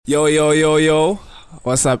Yo, yo, yo, yo.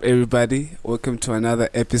 What's up, everybody? Welcome to another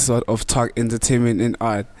episode of Talk Entertainment and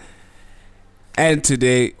Art. And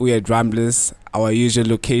today we are at Ramblers, our usual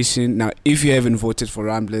location. Now, if you haven't voted for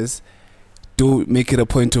Ramblers, do make it a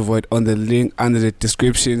point to vote on the link under the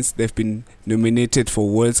descriptions. They've been nominated for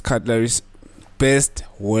Best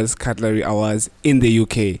World's Cutlery Awards in the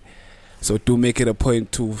UK. So do make it a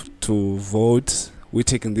point to vote. We're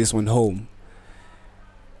taking this one home.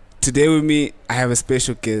 Today with me, I have a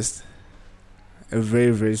special guest. A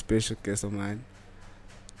very, very special guest of mine.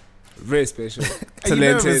 Very special.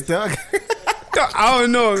 Talented. Dog? I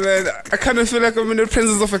don't know, man. I kind of feel like I'm in the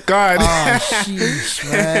presence of a god. Oh,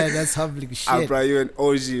 sheesh, man. That's humbling shit. Bro, you're an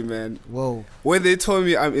OG, man. Whoa. When they told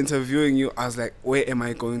me I'm interviewing you, I was like, where am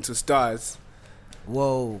I going to start?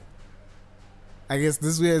 Whoa. I guess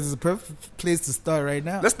this way is the perfect place to start right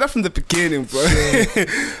now. Let's start from the beginning, bro.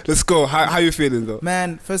 Let's go. How you feeling, though?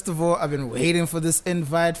 Man, first of all, I've been waiting for this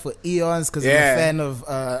invite for eons because I'm a fan of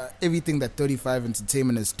everything that 35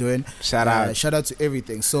 Entertainment is doing. Shout out. Shout out to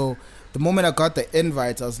everything. So the moment I got the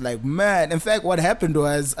invite, I was like, man. In fact, what happened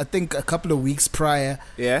was, I think a couple of weeks prior,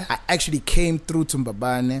 I actually came through to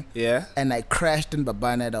Mbabane. Yeah. And I crashed in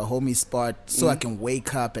Mbabane at a homie spot so I can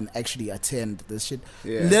wake up and actually attend this shit.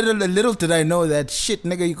 Yeah. Little did I know that shit,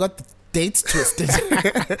 nigga, you got the dates twisted.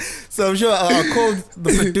 So I'm sure I called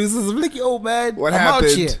the producers. I'm like, yo, man, what I'm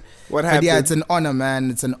happened? out here. What happened? But yeah, it's an honor, man.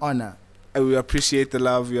 It's an honor. And we appreciate the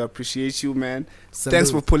love. We appreciate you, man. Salute.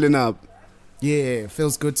 Thanks for pulling up. Yeah,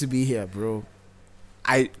 feels good to be here, bro.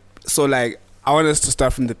 I want us to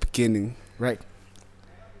start from the beginning. Right.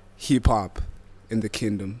 Hip hop in the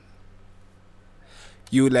kingdom.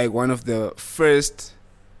 You like one of the first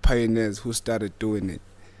pioneers who started doing it.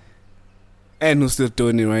 And who's still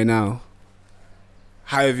doing it right now.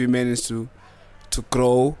 How have you managed to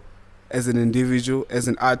grow as an individual, as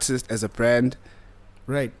an artist, as a brand?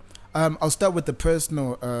 Right. I'll start with the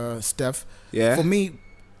personal stuff. Yeah. For me,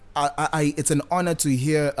 I it's an honor to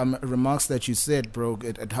hear remarks that you said, bro.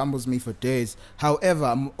 It humbles me for days. However,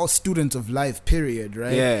 I'm a student of life, period,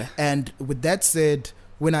 right? Yeah. And with that said,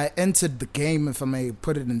 when I entered the game, if I may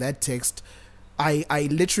put it in that text, I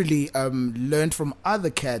literally learned from other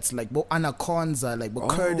cats like Anaconda, like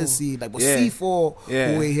Courtesy, like C4,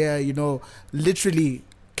 who were here, you know, literally.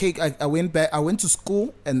 I went to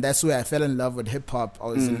school, and that's where I fell in love with hip hop. I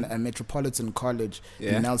was in a metropolitan college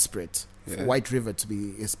in Nelspruit. White River to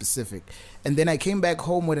be specific, and then I came back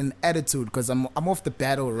home with an attitude because I'm off the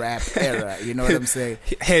battle rap era. You know what I'm saying?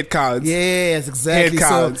 Head counts. Yes, exactly. Head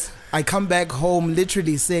counts. So I come back home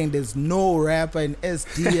literally saying there's no rapper in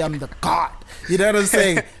SD. I'm the god. You know what I'm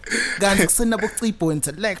saying? Guns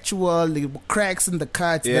intellectual cracks in the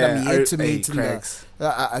cuts that I'm here to meet in the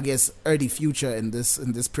I guess early future in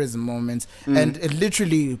this present moment, and it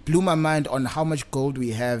literally blew my mind on how much gold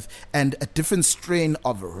we have and a different strain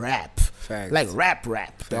of rap. Facts. Like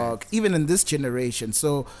rap, dog. Even in this generation.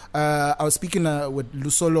 So I was speaking with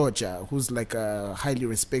Lusoloja, who's like a highly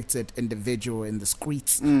respected individual in the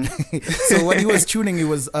streets. So when he was tuning, he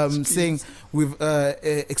was saying we've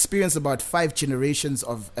experienced about 5 generations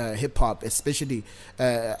of hip hop, especially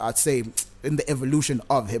I'd say in the evolution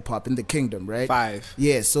of hip hop in the kingdom, right? 5.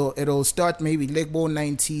 Yeah, so it'll start maybe Legbo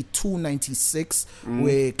 92, 96,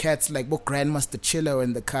 where cats like Grandmaster Chiller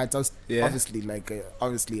and the cats. I was obviously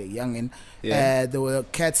a youngin. Yeah. There were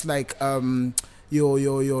cats like your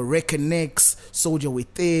Reconnects, Soldier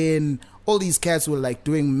Within. All these cats were like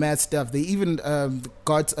doing mad stuff. They even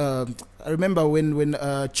got. I remember when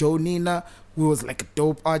Joe Nina, who was like a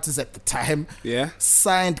dope artist at the time,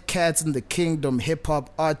 signed cats in the kingdom, hip hop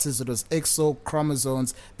artists. It was EXO,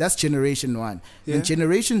 Chromosomes. That's generation 1. Then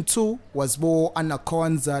generation 2 was more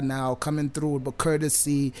Anaconda now coming through, but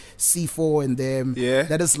Courtesy, C4 and them. Yeah.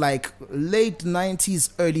 That is like late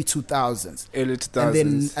 90s, early 2000s. Early 2000s. And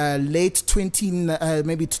then late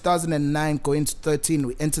maybe 2009 going to 13,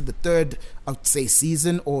 we entered the third, I would say,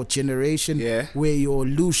 season or generation, where your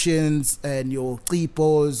Lutions and your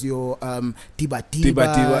Tripos, your Diba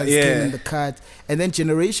in the cut, and then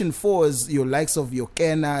generation 4 is your likes of your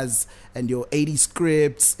Kenas and your 80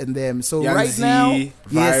 scripts and them. So Young right Z, now,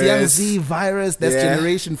 Virus. Young Z, Virus, that's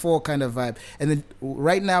generation 4 kind of vibe. And then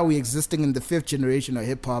right now we're existing in the 5th generation of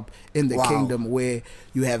hip hop in the kingdom, where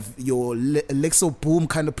you have your Lexo Boom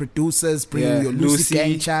kind of producers bringing your Lucy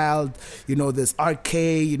Gang Child, you know, there's RK,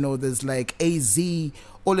 you know, there's like AZ,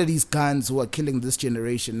 all of these guns who are killing this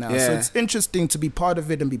generation now. So it's interesting to be part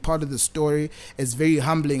of it and be part of the story. It's very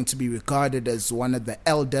humbling to be regarded as one of the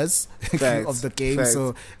elders of the game. Facts.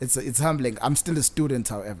 So it's humbling. I'm still a student,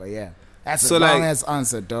 however. That's so a long ass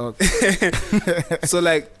answer, dog. So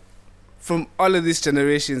like from all of these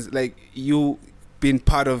generations, like you been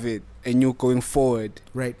part of it and you going forward,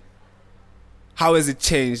 Right. how has it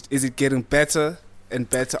changed? Is it getting better and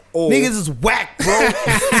better? Or Niggas is whack, bro.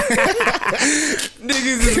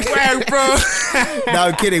 niggas is whack, bro. No,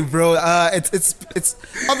 I'm kidding, bro. It's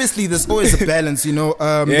obviously there's always a balance, you know.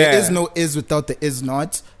 There is no is without the is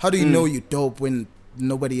not. How do you know you dope when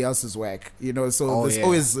nobody else is whack? You know, so there's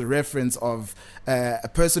always a reference of a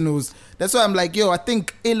person who's. That's why I'm like, yo, I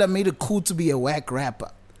think Ella made it cool to be a whack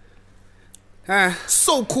rapper.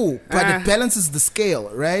 So cool, but it balances the scale,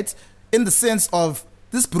 right? In the sense of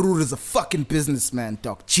this brood is a fucking businessman,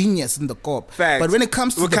 dog. Genius in the corp. Facts. But when it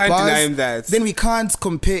comes to the can't deny him bars, that. then we can't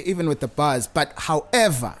compare even with the bars. But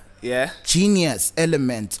however, genius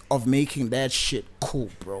element of making that shit cool,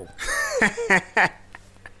 bro.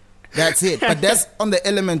 That's it. But that's on the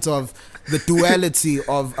element of the duality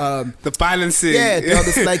of the balancing. Yeah, dog,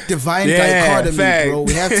 it's like divine dichotomy, fact. bro.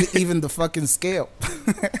 We have to even the fucking scale.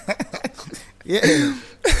 Yeah.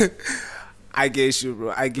 I get you,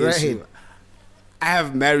 bro. I get you. I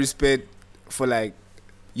have mad respect for like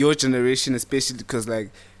your generation, especially because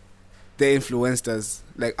like they influenced us.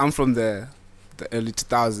 Like I'm from the early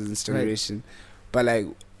 2000s generation, but like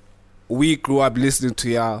we grew up listening to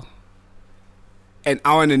y'all, and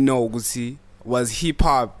I want to know, Gusi, was hip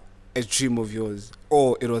hop a dream of yours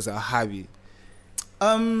or it was a hobby?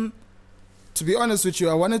 To be honest with you,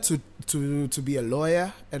 I wanted to be a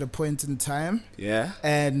lawyer at a point in time. Yeah.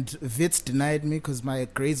 And Wits denied me because my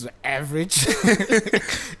grades were average.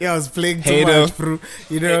 Yeah, I was playing too Hater. much, bro.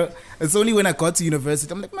 You know, it's only when I got to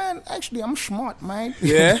university, I'm like, man, actually, I'm smart, man.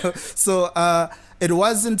 Yeah. You know? So it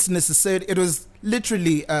wasn't necessarily, it was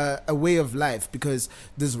literally a way of life because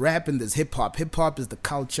there's rap and there's hip hop. Hip hop is the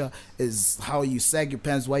culture, is how you sag your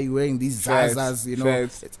pants, why you wearing these zazas, you know.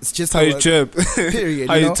 It's just how you trip, period.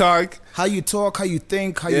 how you talk. How you talk, how you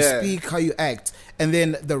think, how you speak, how you act. And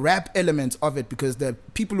then the rap element of it, because the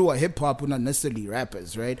people who are hip hop are not necessarily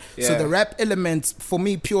rappers, right? Yeah. So the rap element, for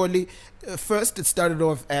me, purely, first it started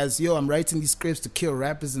off as, yo, I'm writing these scripts to kill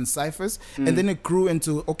rappers and ciphers. And then it grew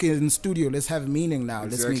into, okay, in the studio, let's have meaning now.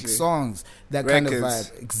 Exactly. Let's make songs, that Records. kind of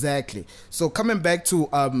vibe. Exactly. So coming back to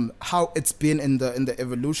how it's been in the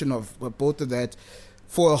evolution of both of that,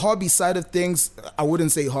 for a hobby side of things, I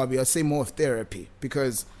wouldn't say hobby, I'd say more of therapy.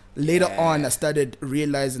 Because later on, I started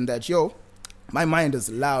realizing that, yo, my mind is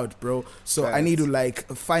loud, bro. So I need to like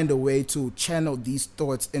find a way to channel these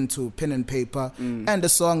thoughts into pen and paper. And the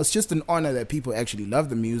song, it's just an honor that people actually love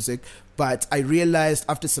the music. But I realized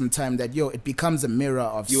after some time that, yo, it becomes a mirror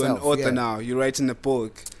of You're self. an author now. You're writing a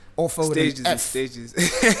book. Author Stages with an and F. stages.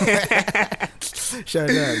 Shout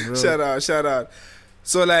out, bro. Shout out.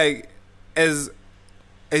 So like, as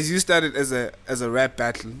you started as a rap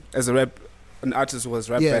battle, an artist who was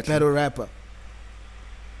rap Yeah, battle. battle rapper.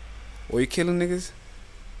 Were you killing niggas?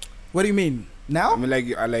 What do you mean? Now? I mean,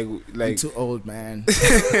 like I'm too old, man.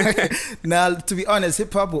 Now, to be honest,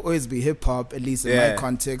 hip hop will always be hip hop, at least in my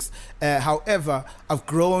context. However, I've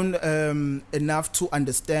grown enough to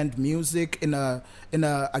understand music in a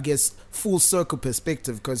I guess full circle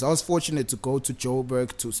perspective, because I was fortunate to go to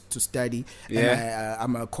Joburg to study. And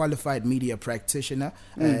I'm a qualified media practitioner,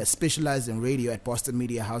 specialized in radio at Boston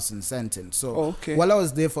Media House in Sandton. So while I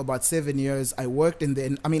was there for about 7 years, I worked and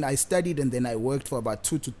then I studied and then I worked for about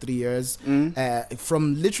 2 to 3 years.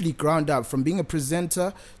 From literally ground up, from being a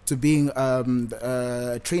presenter to being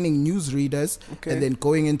training newsreaders, and then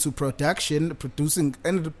going into production,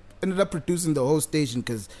 ended up producing the whole station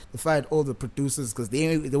because they fired all the producers because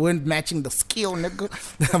they weren't matching the skill, nigga.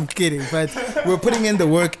 I'm kidding, but we're putting in the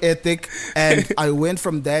work ethic, and I went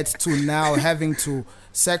from that to now having to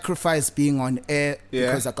sacrifice being on air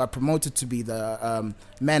because I got promoted to be the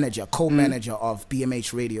co-manager of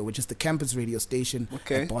BMH Radio, which is the campus radio station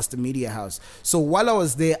at Boston Media House. So while I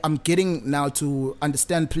was there, I'm getting now to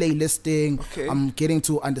understand playlisting. I'm getting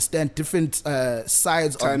to understand different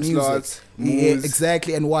sides Time of music. slots, Yeah, moves.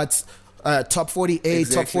 exactly, and what's top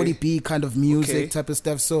 40A, top 40B kind of music type of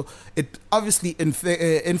stuff. So it obviously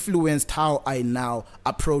influenced how I now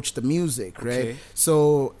approach the music, right?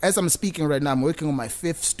 So as I'm speaking right now, I'm working on my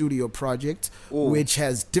 5th studio project, which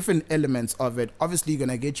has different elements of it. Obviously, you're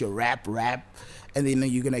gonna get your rap, and then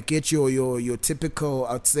you're gonna get your typical,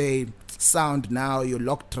 I'd say, sound now, your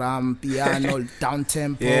lock drum, piano, down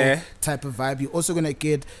tempo type of vibe. You're also gonna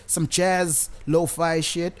get some jazz, lo-fi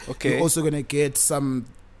shit. You're also gonna get some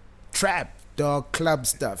trap, dog, club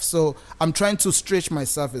stuff. So I'm trying to stretch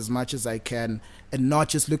myself as much as I can and not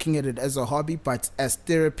just looking at it as a hobby, but as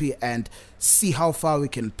therapy, and see how far we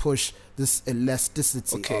can push this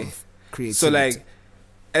elasticity of creativity. So like,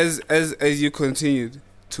 as you continued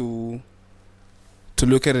to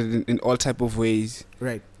look at it in all type of ways,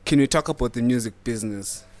 right? can we talk about the music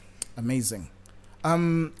business? Amazing.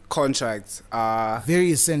 Contracts.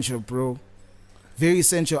 Very essential, bro. Very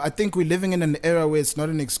essential. I think we're living in an era where it's not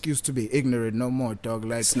an excuse to be ignorant no more, dog.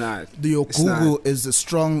 Like it's not. Your Google is as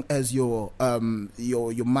strong as your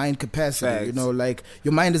mind capacity. Facts. You know, like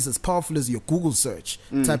your mind is as powerful as your Google search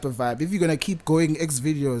type of vibe. If you're gonna keep going X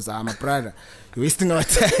videos, I'm a brother. You're wasting our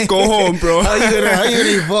time. Go home, bro. How you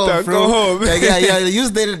gonna evolve, Dog, bro? go home. Like, yeah.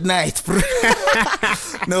 Use that at night, bro.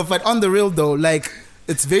 No, but on the real though, like.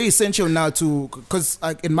 It's very essential now because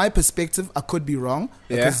in my perspective, I could be wrong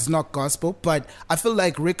because it's not gospel, but I feel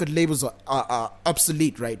like record labels are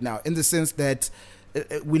obsolete right now in the sense that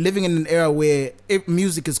we're living in an era where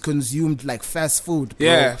music is consumed like fast food. Bro.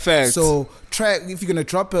 Yeah, facts. So if you're going to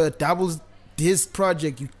drop a double disc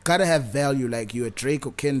project, you got to have value like you're a Drake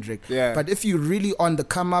or Kendrick. Yeah. But if you're really on the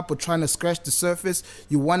come up or trying to scratch the surface,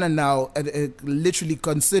 you want to now literally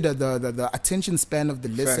consider the attention span of the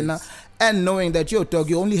listener. Facts. And knowing that, yo,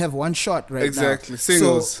 dog, you only have one shot right now. Exactly.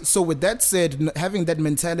 Singles. So with that said, having that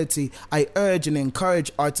mentality, I urge and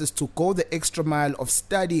encourage artists to go the extra mile of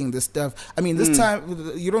studying this stuff. I mean, this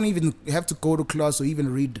time, you don't even have to go to class or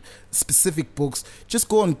even read specific books. Just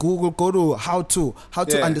go on Google, go to how to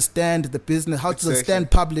understand the business, how to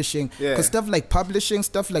understand publishing. Because stuff like publishing,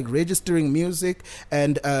 stuff like registering music,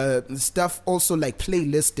 and stuff also like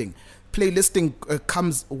playlisting. Playlisting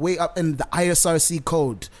comes way up in the ISRC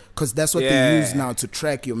code because that's what they use now to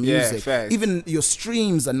track your music. Even your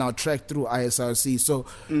streams are now tracked through ISRC, so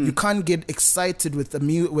you can't get excited with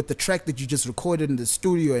the track that you just recorded in the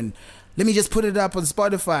studio and let me just put it up on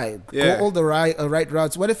Spotify. Go all the right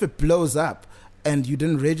routes. What if it blows up and you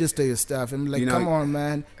didn't register your stuff? And like, come on,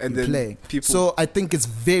 man, and then play. So I think it's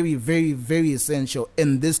very, very, very essential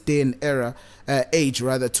in this day and age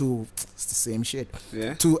rather to it's the same shit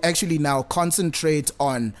to actually now concentrate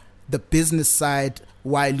on the business side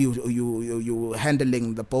while you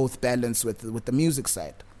handling the both balance with the music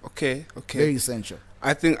side. Okay, very essential.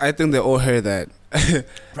 I think they all heard that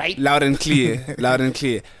right, loud and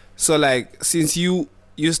clear. So like, since you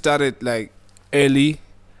started like early,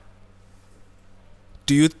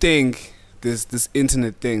 do you think this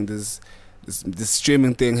internet thing, this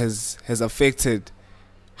streaming thing has affected?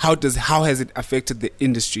 How has it affected the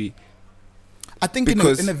industry? I think in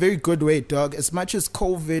a very good way, dog. As much as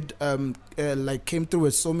COVID like came through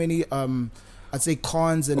with so many I'd say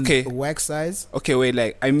cons and wax size. Okay, wait,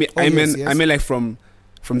 like I mean like from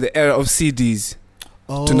the era of CDs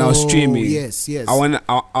to now streaming. Yes. I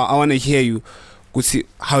wanna hear you.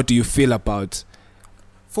 How do you feel about?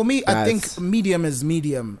 For me, I think medium is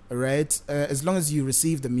medium, right? As long as you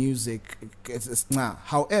receive the music, it's nah.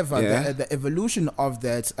 However, the evolution of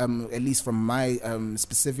that, at least from my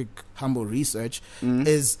specific humble research,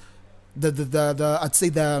 is the I'd say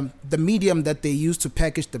the medium that they used to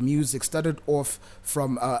package the music started off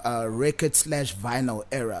from a record / vinyl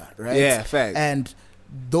era, right? Yeah, fact. And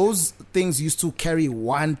those things used to carry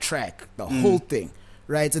one track, the whole thing.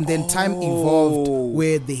 Right, and then time evolved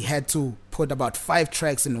where they had to put about 5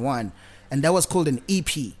 tracks in one, and that was called an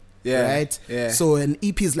EP. Right. So an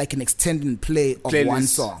EP is like an extended play of one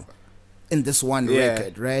song in this one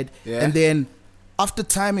record, right? And then after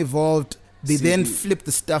time evolved, they then flipped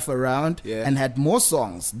the stuff around and had more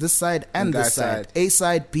songs, this side and this side, A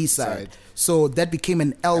side, B side. So that became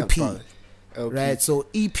an LP. Right, so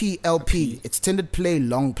EP, LP, extended play,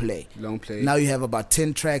 long play. Now you have about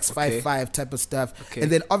 10 tracks, 5 type of stuff.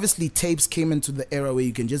 And then obviously tapes came into the era where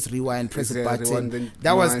you can just rewind, press a button.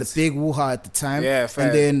 That was the big woo-ha at the time.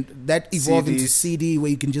 And then that evolved into CD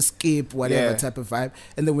where you can just skip whatever type of vibe.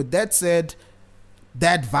 And then with that said,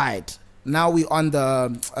 that vibe. Now we on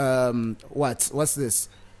the what's this?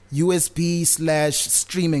 USB /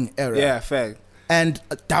 streaming era. And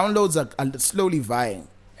downloads are slowly vying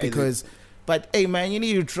because. But hey, man, you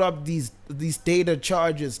need to drop these data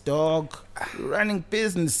charges, dog. Running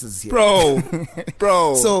businesses here,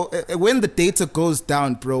 bro. So when the data goes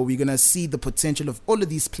down, bro, we're gonna see the potential of all of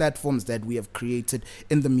these platforms that we have created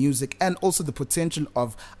in the music, and also the potential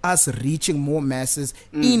of us reaching more masses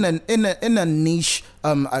in a niche,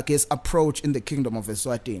 I guess, approach in the kingdom of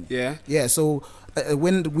Eswatini. Yeah. So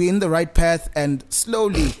when we're in the right path, and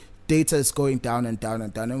slowly data is going down and down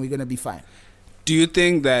and down, and we're gonna be fine. Do you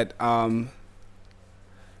think that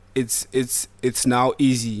it's now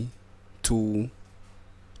easy to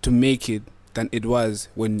make it than it was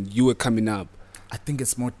when you were coming up? I think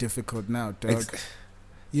it's more difficult now, dog.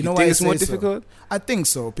 You know why it's more difficult? I think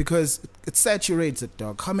so because it saturates it,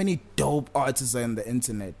 dog. How many dope artists are in the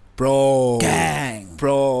internet? Gang.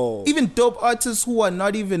 Bro. Even dope artists who are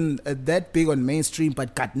not even that big on mainstream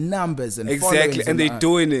but got numbers and Exactly, and they're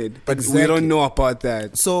doing it, but Exactly. we don't know about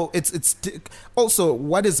that. So it's also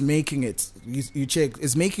what is making it. You check,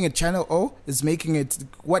 is making it Channel O? Is making it,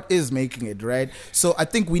 what is making it, right? So I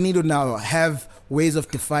think we need to now have ways of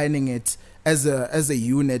defining it as a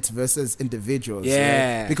unit versus individuals.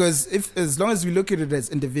 Yeah. Right? Because as long as we look at it as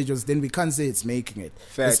individuals, then we can't say it's making it.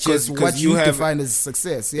 Fact. It's just what you define as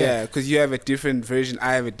success. Yeah, because you have a different version.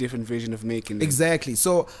 I have a different version of making it. Exactly.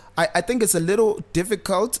 So I think it's a little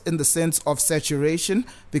difficult in the sense of saturation,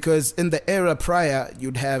 because in the era prior,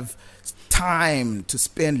 you'd have time to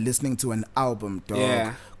spend listening to an album, dog.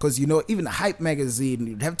 Yeah. Because, even Hype magazine,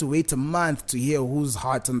 you'd have to wait a month to hear who's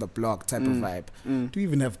hot on the block type of vibe. Do you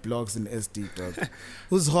even have blogs in SD, dog?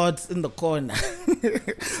 Who's hot in the corner?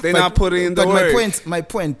 They're not putting in the work. My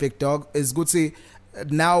point, big dog, is good to say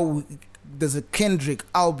now there's a Kendrick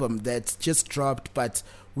album that just dropped, but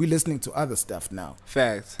we're listening to other stuff now.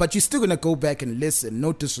 Facts. But you're still gonna go back and listen.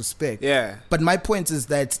 No disrespect. Yeah. But my point is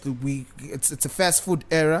that it's a fast food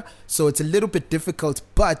era, so it's a little bit difficult.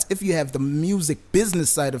 But if you have the music business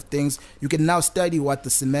side of things, you can now study what the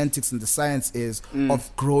semantics and the science is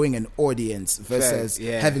of growing an audience versus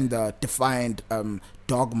having the defined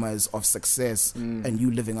dogmas of success and you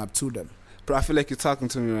living up to them. Bro, I feel like you're talking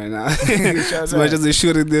to me right now. As much as they're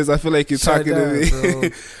shooting this, I feel like you're talking to me. Bro.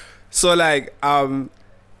 So like,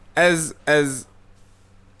 as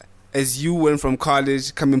you went from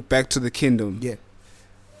college coming back to the kingdom, Yeah.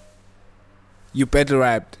 you battle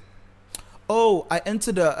rapped. Oh, I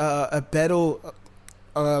entered a battle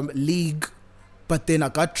league, but then I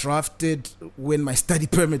got drafted when my study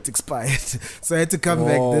permit expired, so I had to come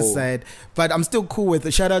back this side. But I'm still cool with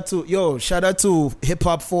it. Shout out to Hip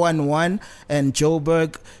Hop 411 and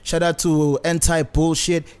Joburg. Shout out to Anti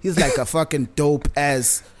Bullshit. He's like a fucking dope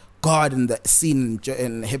ass god in the scene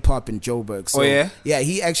in hip hop in Joburg. So, yeah,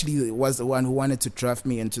 he actually was the one who wanted to draft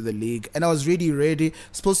me into the league, and I was really ready.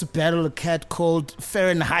 Supposed to battle a cat called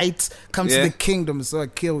Fahrenheit. Come to the kingdom, so I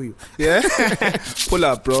kill you. Yeah, pull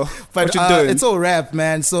up, bro. But what you doing? It's all rap,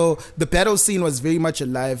 man. So the battle scene was very much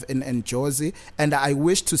alive in Jersey, and I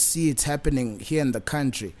wish to see it happening here in the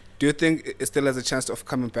country. Do you think it still has a chance of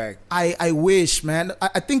coming back? I wish, man.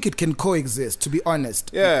 I think it can coexist, to be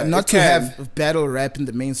honest. Yeah, not to have battle rap in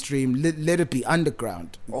the mainstream. Let it be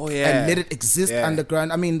underground. Oh yeah, and let it exist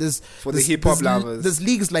underground. I mean, there's the hip hop lovers. There's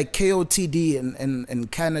leagues like KOTD in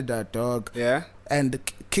Canada, dog. Yeah, and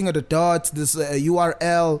King of the Dots. There's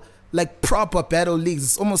URL, like proper battle leagues.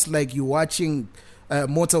 It's almost like you're watching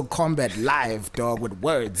Mortal Kombat live, dog, with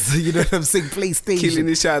words. You know what I'm saying? PlayStation. Killing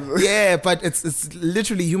each other. Yeah, but it's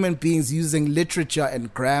literally human beings using literature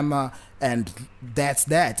and grammar, and that's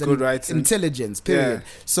that. Good and writing. Intelligence, period. Yeah.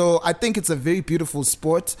 So I think it's a very beautiful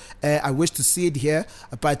sport. I wish to see it here,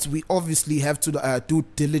 but we obviously have to do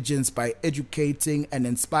diligence by educating and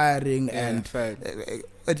inspiring and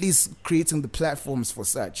at least creating the platforms for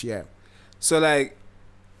such. Yeah. So like,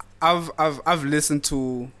 I've listened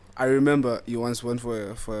to. I remember you once went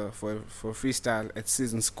for freestyle at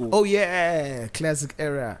season school. Oh yeah, classic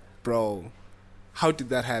era, bro. How did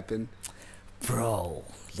that happen, bro?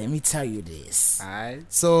 Let me tell you this. Alright.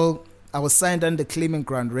 So I was signed under Claiming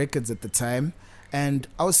Ground Records at the time, and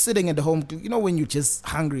I was sitting at home. You know when you're just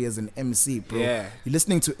hungry as an MC, bro. Yeah. You're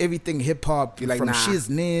listening to everything hip hop, like, from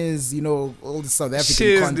Shizness, all the South African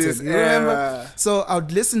Shizness content. You remember? So I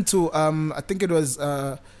would listen to I think it was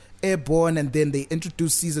Airborne, and then they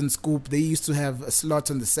introduced Season Scoop. They used to have a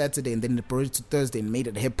slot on the Saturday, and then they brought it to Thursday and made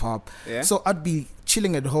it hip hop. Yeah. So I'd be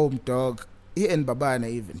chilling at home, dog, here in Babana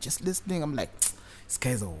even, just listening. I'm like, these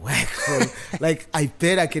guys are whack, bro. Like, I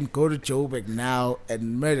bet I can go to Joburg now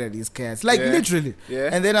and murder these cats. Like, literally.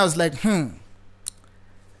 Yeah. And then I was like,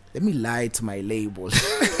 let me lie to my label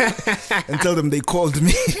and tell them they called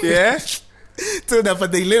me. Yeah.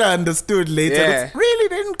 But they later understood later. Yeah. Really,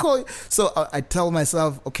 they didn't call you. So I tell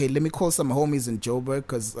myself, okay, let me call some homies in Joburg,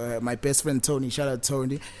 because my best friend Tony, shout out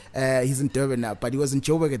Tony, he's in Durban now, but he was in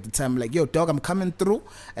Joburg at the time. Like, yo, dog, I'm coming through.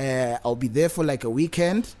 I'll be there for like a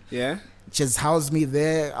weekend. Yeah. Just house me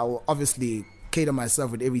there. I will obviously cater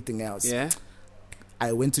myself with everything else. Yeah.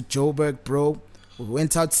 I went to Joburg, bro. We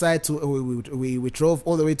went outside to we drove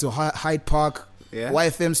all the way to Hyde Park. Yeah.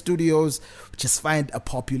 YFM Studios. Just find a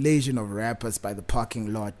population of rappers by the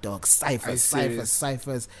parking lot, dog.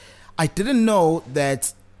 Ciphers. I didn't know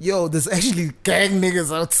that, there's actually gang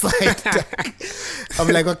niggas outside. I'm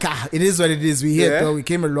like, okay, it is what it is. We here, bro. We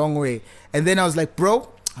came a long way. And then I was like, bro,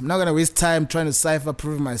 I'm not going to waste time trying to cipher,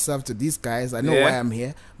 proving myself to these guys. I know why I'm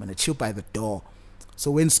here. I'm going to chill by the door. So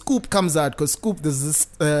when Scoop comes out, because Scoop, there's this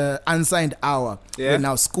unsigned hour. Yeah. Where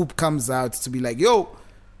now Scoop comes out to be like, yo,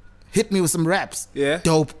 hit me with some raps. Yeah.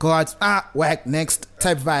 Dope, God, whack, next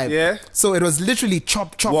type vibe. Yeah. So it was literally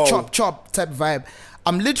chop, chop, Whoa. chop, chop type vibe.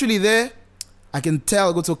 I'm literally there. I can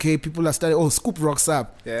tell it's okay. People are starting. Oh, Scoop rocks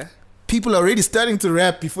up. Yeah. People are already starting to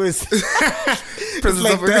rap before it's, it's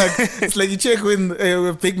like that. It's like you check when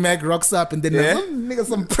Big Mac rocks up and then nigga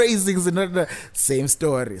some praisings and all same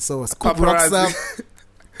story. So Scoop rocks up.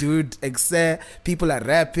 Dude, except people are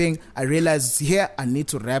rapping. I realize here I need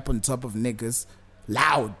to rap on top of niggas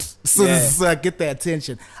loud. So, so I get their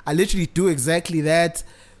attention. I literally do exactly that.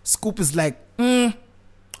 Scoop is like,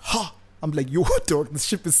 ha. I'm like, yo, dog, the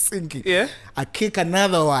ship is sinking. Yeah. I kick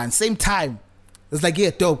another one, same time. It's like, yeah,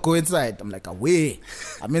 dope, go inside. I'm like, away.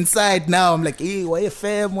 I'm inside now. I'm like, hey, what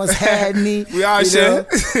FM, what's happening? We are sure.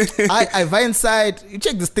 I va inside. You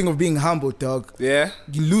check this thing of being humble, dog. Yeah.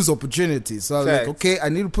 You lose opportunities. So I was like, okay, I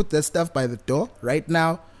need to put that stuff by the door right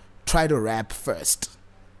now. Try to rap first.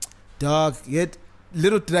 Dog, yet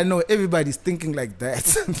little did I know everybody's thinking like that.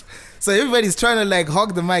 So everybody's trying to like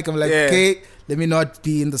hog the mic. I'm like, okay, let me not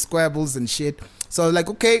be in the squabbles and shit. So I was like,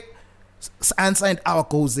 okay, unsigned hour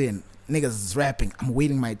goes in. Niggas is rapping. I'm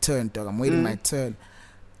waiting my turn, dog. I'm waiting my turn.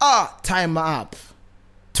 Time up.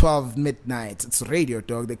 12 midnight. It's radio,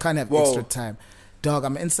 dog. They can't have extra time. Dog,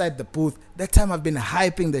 I'm inside the booth. That time I've been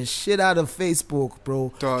hyping the shit out of Facebook,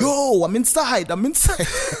 bro. Dog. Yo, I'm inside. The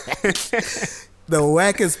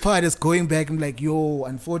wackest part is going back. I'm like, yo,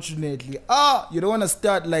 unfortunately, you don't want to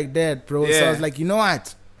start like that, bro. So I was like, you know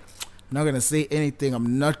what? I'm not going to say anything.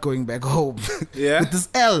 I'm not going back home. Yeah. With this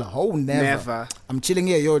L. Oh, never. I'm chilling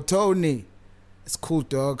here. Yo, Tony. It's cool,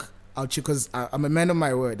 dog. I'll chill because I'm a man of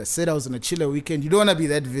my word. I said I was on a chiller weekend. You don't want to be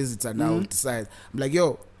that visitor now. Decide. I'm like,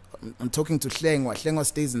 yo, I'm talking to Hlengwa. Hlengwa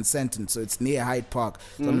stays in Sandton, so it's near Hyde Park.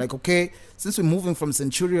 So I'm like, okay, since we're moving from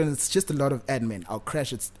Centurion, it's just a lot of admin. I'll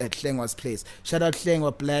crash at Hlengwa's place. Shout out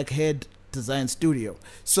Hlengwa Blackhead Design Studio.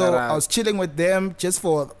 So I was chilling with them just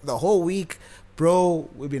for the whole week. Bro,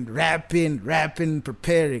 we've been rapping,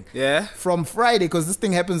 preparing. Yeah. From Friday, because this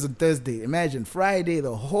thing happens on Thursday. Imagine, Friday,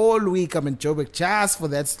 the whole week I'm in Joburg just for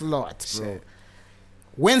that slot, bro. Shit.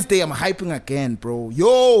 Wednesday, I'm hyping again, bro.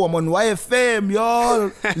 Yo, I'm on YFM,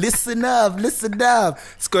 y'all. Listen up.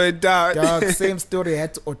 It's going down. Dog, same story. I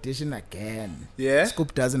had to audition again. Yeah?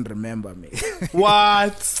 Scoop doesn't remember me.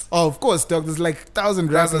 What? Oh, of course, dog. There's like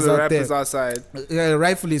 1,000 rappers out there. Outside. Yeah,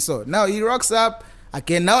 rightfully so. Now he rocks up.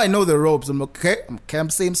 Again, now I know the ropes. I'm okay. I'm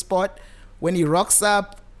camp same spot. When he rocks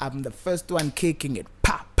up, I'm the first one kicking it.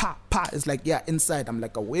 Pa, pa, pa. It's like, yeah, inside. I'm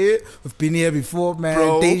like, away. We've been here before, man.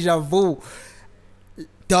 Bro. Deja vu.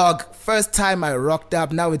 Dog, first time I rocked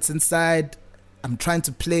up, now it's inside. I'm trying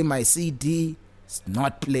to play my CD. It's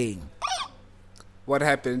not playing. What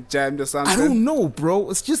happened? Jammed or something? I don't know, bro.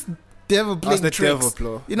 It's just devil playing tricks. Devil,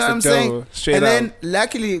 bro. You know what I'm saying? And then,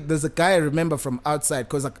 luckily, there's a guy I remember from outside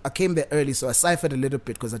because I came there early, so I ciphered a little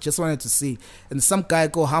bit because I just wanted to see. And some guy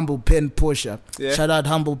called Humble Pen Pusher. Yeah. Shout out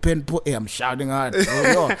Humble Pen Pusher. Hey, I'm shouting hard.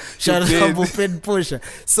 Shout out Humble Pen Pusher.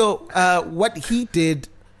 So, what he did,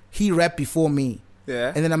 he rapped before me.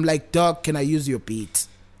 Yeah. And then I'm like, dog, can I use your beat?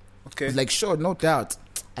 Okay. He's like, sure, no doubt.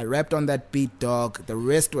 I rapped on that beat, dog. The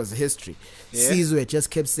rest was history. Yeah. Sizwe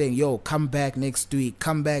just kept saying, yo, come back next week.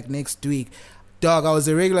 Dog, I was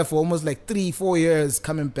a regular for almost like 3-4 years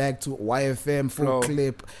coming back to YFM full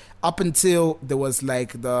clip. Up until there was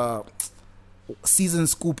like the season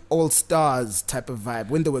scoop all stars type of vibe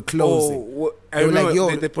when they were closing. I remember like,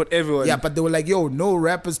 yo, they put everyone. Yeah, but they were like, yo, no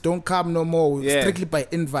rappers don't come no more. Yeah. Strictly by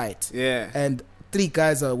invite. Yeah. And 3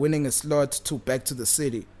 guys are winning a slot to Back to the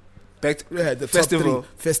City. The festival.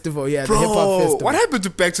 Festival, yeah. Bro, the hip-hop festival. What happened to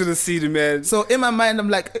Back to the City, man? So in my mind, I'm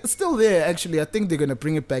like, it's still there, actually. I think they're going to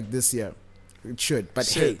bring it back this year. It should. But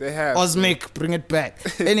hey, they have. Osmic, bring it back.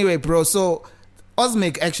 Anyway, bro, so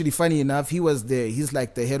Osmic, actually, funny enough, he was there. He's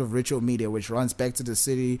like the head of Ritual Media, which runs Back to the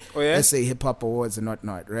City, SA Hip Hop Awards and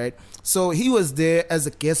whatnot, right? So he was there as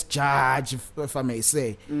a guest judge, if I may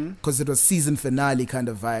say, because it was season finale kind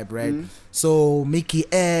of vibe, right? So Mickey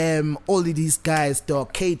M, all of these guys,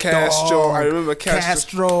 dog, Kate Castro, Dog, I remember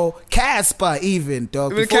Castro, Casper, even,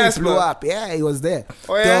 dog, even before Casper he blew up, yeah, he was there.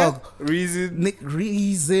 Oh yeah, dog,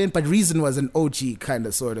 Reason, but Reason was an OG kind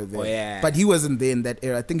of sort of there. Oh yeah, but he wasn't there in that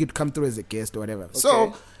era. I think he'd come through as a guest or whatever. Okay.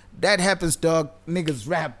 So that happens, dog. Niggas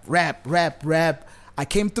rap. I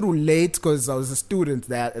came through late because I was a student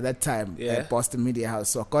at that time at Boston Media House.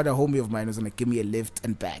 So I got a homie of mine who was going to give me a lift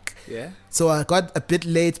and back. Yeah. So I got a bit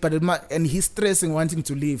late, but and he's stressing, wanting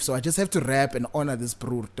to leave. So I just have to rap and honor this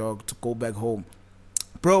broer, dog, to go back home.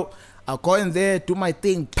 Bro, I'll go in there, do my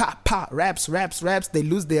thing, raps. They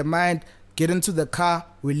lose their mind. get into the car,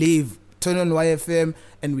 we leave, turn on YFM,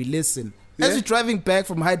 and we listen. Yeah. As we're driving back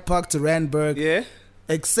from Hyde Park to Randburg, Yeah.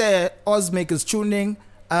 except Ozmek is tuning.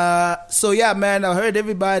 So yeah, man, I heard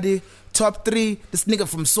everybody. Top 3, this nigga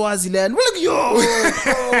from Swaziland. We're like, yo,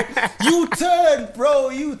 U-turn, bro,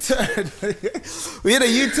 U-turn. We had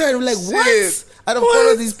a U-turn. We're like, what? I don't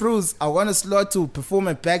follow these crews. I want a slot to perform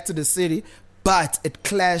at Back to the City, but it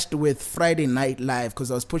clashed with Friday Night Live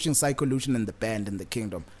because I was pushing Lution and the band in the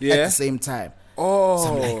Kingdom at the same time. Oh. So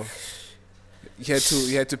I'm like,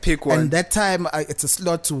 you had to pick one. and that time, it's a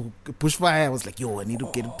slot to Bushfire. I was like, yo, I need to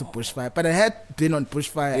get into Bushfire. But I had been on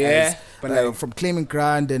Bushfire but from Claiming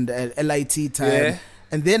Ground and LIT time. Yeah.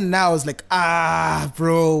 And then now I was like,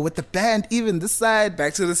 bro, with the band, even this side,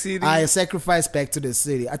 Back to the City. I sacrificed Back to the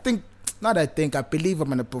City. I believe I'm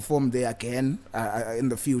going to perform there again in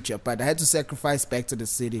the future. But I had to sacrifice Back to the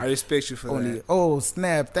City. I respect you for that. Oh,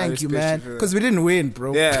 snap. Thank you, man. you for that. Because we didn't win,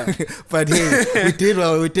 bro. Yeah. But hey, we did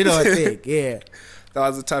our thing. Yeah. That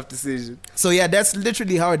was a tough decision. So yeah, that's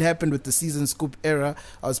literally how it happened with the Season Scoop era.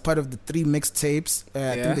 I was part of the 3 mixtapes.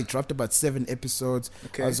 I think they dropped about 7 episodes.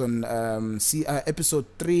 Okay. I was on episode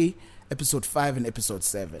 3, episode 5, and episode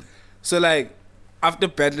 7. So like, after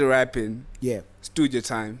battle rapping, studio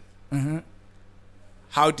time,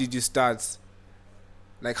 how did you start?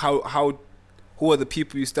 Like who were the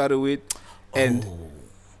people you started with? And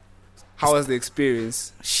how was the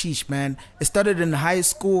experience? Sheesh, man. It started in high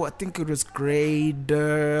school. I think it was grade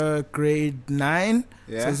 9.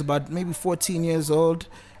 Yeah. So I was about maybe 14 years old.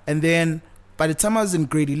 And then by the time I was in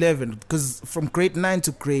grade 11, because from grade 9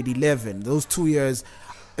 to grade 11, those 2 years,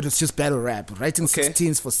 it was just battle rap. Writing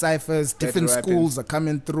 16s for ciphers. Different schools are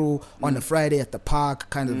coming through on a Friday at the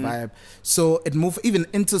park kind of vibe. So it moved even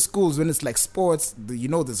into schools when it's like sports.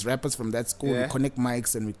 There's rappers from that school. We connect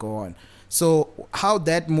mics and we go on. So how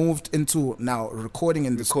that moved into now recording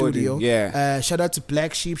in the studio. Shout out to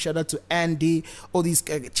Black Sheep, shout out to Andy, all these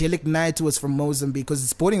Jelik Knight who was from Mozambique, because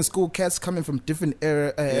it's boarding school cats coming from different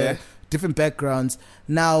different backgrounds.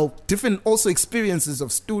 Now different also experiences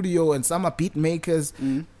of studio, and some are beat makers.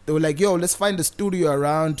 They were like, yo, let's find a studio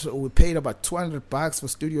around. We paid about $200 for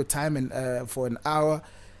studio time and for an hour.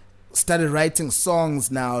 Started writing songs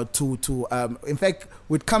now to in fact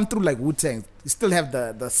we'd come through like Wu-Tang. You still have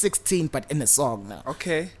the 16 but in a song now.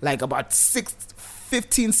 Okay. Like about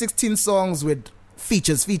 16 songs with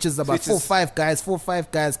features about 4 or 5 guys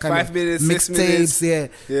kind 5 of minutes, 6 minutes.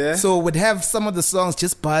 yeah. So we'd have some of the songs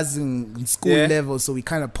just buzzing in school level, so we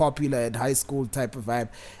kind of popular at high school type of vibe.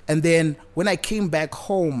 And then when I came back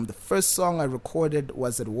home, the first song I recorded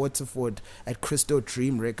was at Waterford at Crystal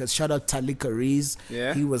Dream Records. Shout out Talika Rees.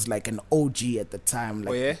 He was like an OG at the time,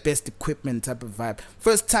 like best equipment type of vibe.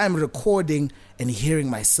 First time recording and hearing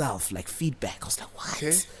myself, like feedback. I was like, what?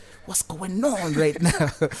 Okay. What's going on right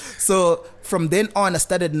now? So from then on, I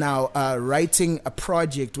started now writing a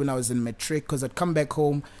project when I was in matric, because I'd come back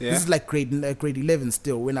home. This is like grade 11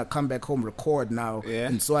 still. When I come back home, record now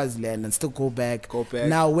in Swaziland and still go back.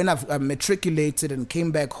 Now when I've matriculated and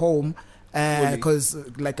came back home, because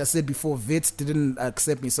like I said before, Wits didn't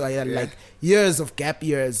accept me, so I had like years of gap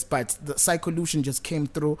years, but the Lution just came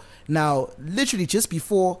through. Now literally just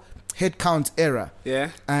before Headcount era,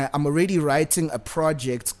 I'm already writing a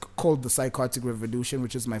project called the Psychotic Revolution,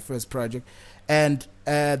 which is my first project, and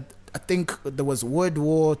I think there was World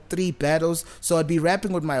War 3 battles, so I'd be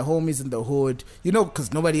rapping with my homies in the hood,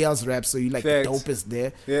 because nobody else raps, so you like the dopest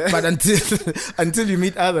there. But until you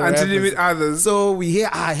meet others, so we hear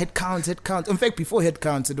Headcount. In fact, before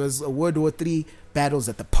Headcount, it was World War 3 battles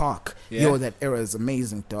at the park. That era is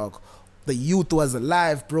amazing, dog. The youth was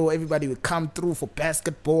alive, bro. Everybody would come through for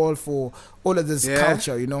basketball, for all of this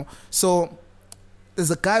culture, So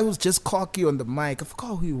there's a guy who's just cocky on the mic. I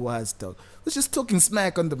forgot who he was, though. He was just talking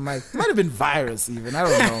smack on the mic. Might have been Virus even. I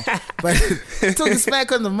don't know. But talking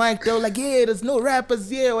smack on the mic. They were like, there's no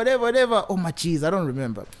rappers, whatever. Oh, my jeez, I don't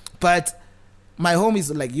remember. But my homies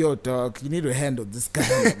are like, yo, dog, you need to handle this guy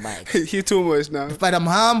on the mic. He too much now. But I'm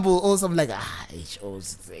humble. Also, I'm like,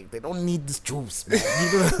 HOs, they don't need this juice, man.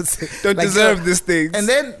 You know what I'm saying? Don't like, deserve this thing. And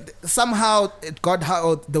then somehow it got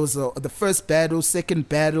how there was the first battle, second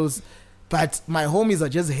battles, but my homies are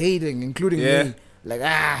just hating, including me. Like,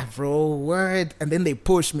 bro, word. And then they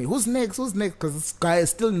push me. Who's next? Because this guy is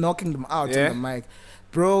still knocking them out on the mic.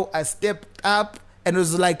 Bro, I stepped up, and it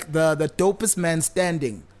was like the dopest man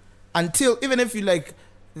standing. Until, even if you like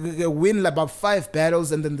win about 5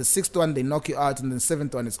 battles and then the 6th one they knock you out and then the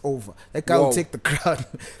 7th one is over, that guy will take the crown.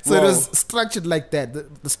 So it was structured like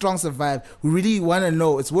that. The strong survive. We really want to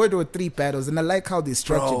know. It's World War 3 battles, and I like how they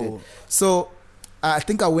structured it. So I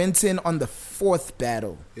think I went in on the 4th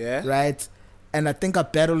battle, right? And I think I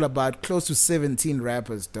battled about close to 17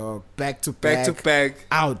 rappers, dog. Back to back. Back to back.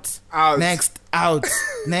 Out. Out. Next out.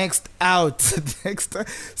 Next out. Next.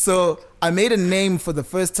 So I made a name for the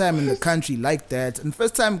first time in the country like that. And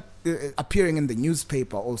first time appearing in the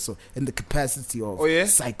newspaper also in the capacity of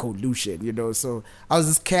Psycho Lution, you know. So I was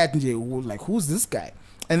this cat and who's this guy?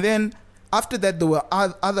 And then after that, there were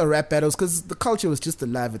other rap battles because the culture was just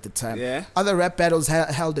alive at the time. Yeah. Other rap battles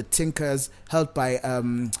held at Tinkers, held by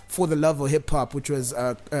For the Love of Hip Hop, which was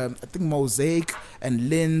I think Mosaic and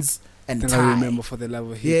Linz and Ty. I remember For the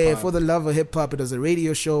Love of Hip Hop. Yeah, For the Love of Hip Hop. It was a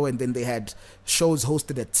radio show, and then they had shows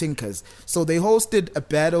hosted at Tinkers. So they hosted a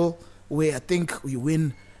battle where I think you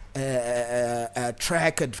win a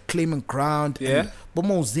track at Claiming Ground. Yeah. But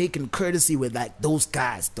Mosaic and Courtesy were like those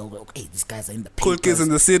guys, dog. Hey, these guys are in the papers. Cool kids in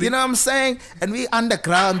the city. You know what I'm saying? And we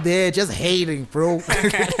underground there just hating, bro.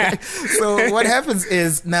 So what happens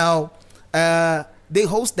is now they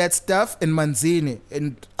host that stuff in Manzini.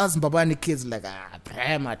 And us Mbabani kids like,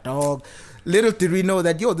 Prima, dog. Little did we know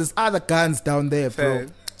that, there's other guns down there, bro. Fair.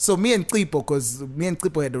 So me and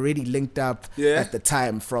Klipo had already linked up at the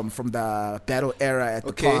time from the battle era at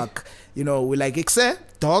the park. You know, we're like,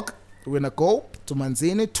 dog, we're going to go to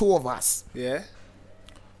Manzini, 2 of us. Yeah.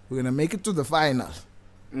 We're going to make it to the final.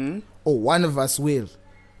 Or one of us will.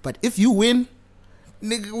 But if you win,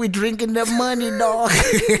 nigga, we drinking that money, dog.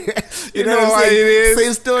 you know what I'm saying? It is.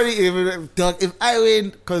 Same story, dog. If I win,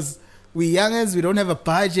 because we youngins, we don't have a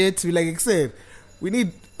budget. We like we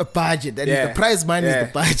need a budget, and the prize money is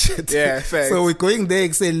the budget. Yeah, facts. So we're going there,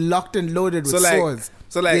 locked and loaded with swords.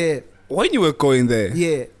 So when you were going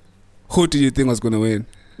there, who do you think was gonna win?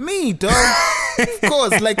 Me, dog. Of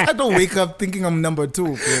course, I don't wake up thinking I'm number 2,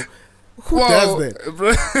 bro. Who does that?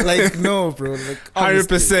 Bro. No, bro.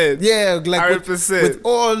 100%. Yeah, 100%. With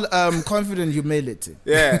all confident humility.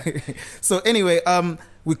 Yeah. So anyway,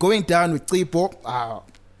 we're going down with Klipo.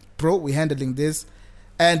 Bro, we're handling this,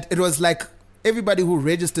 and it was like everybody who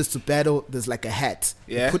registers to battle, there's like a hat.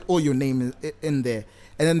 Yeah. You put all your name in there.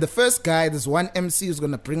 And then the first guy, there's one MC who's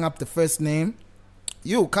going to bring up the first name.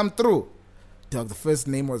 You, come through. Dog, the first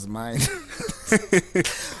name was mine.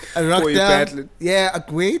 I rocked down. Battling? Yeah,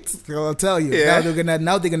 wait, I'll tell you. Yeah.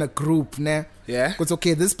 Now they're gonna group, nah. Yeah. It's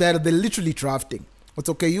okay, this battle, they're literally drafting. It's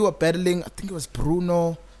okay, you are battling, I think it was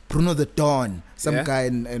Bruno the Don, some guy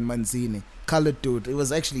in Manzini. Colored dude. It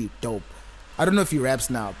was actually dope. I don't know if he raps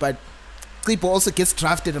now, but Klipo also gets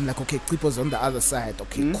drafted. I'm like, okay, Klipo's on the other side.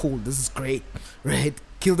 Okay, cool. This is great. Right?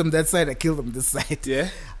 Killed him that side. I killed him this side. Yeah.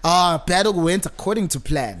 Battle went according to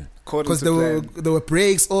plan. Because there were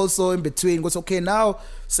breaks also in between. Goes, okay, now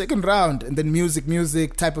second round. And then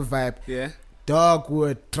music type of vibe. Yeah. Dog, we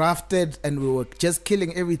were drafted and we were just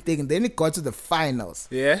killing everything. And then it got to the finals.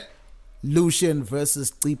 Yeah. Lution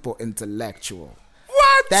versus Klipo Intellectual.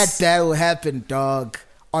 What? That battle happened, dog.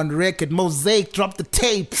 On record, Mosaic dropped the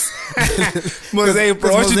tapes. Mosaic,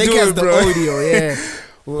 bro, what Mosaic you has doing, the bro? audio, yeah.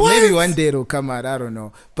 Well, maybe one day it'll come out. I don't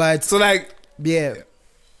know. But so yeah,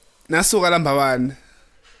 nasuka lambabani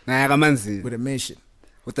naya kamanzini with a mission.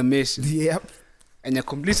 With a mission. Yep. And you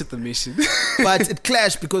completed the mission. But it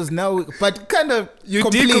clashed because now, but kind of you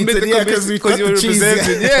did commit the commission because you were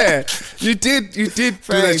representing. Yeah, you did do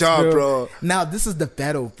the job, bro. Now this is the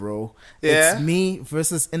battle, bro. Yeah. It's me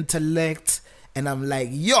versus intellect. And I'm like,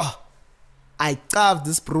 yo, I carved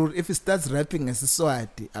this bro. If he starts rapping as a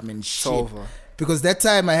Swati, I mean, shit. Over. Because that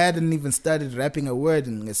time I hadn't even started rapping a word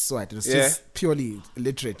in Eswatini. It was just purely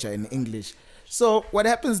literature in English. So what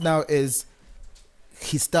happens now is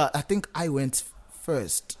I think I went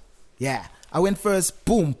first. Yeah, I went first.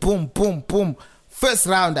 Boom, boom, boom, boom. First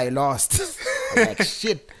round I lost. I'm like,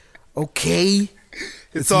 shit. Okay.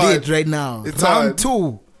 It's late right now. It's round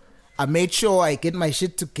 2. I made sure I get my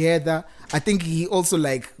shit together. I think he also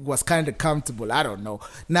was kind of comfortable. I don't know.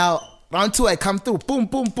 Now, round 2, I come through. Boom,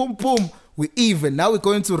 boom, boom, boom. We even. Now we're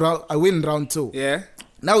going to I win round 2. Yeah.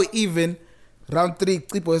 Now we even. Round 3,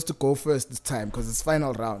 Klipo has to go first this time because it's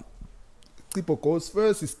final round. Klipo goes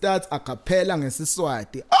first. He starts a cappella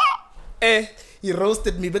ngesiswati. He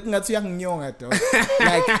roasted me. Like, he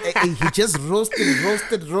just roasted.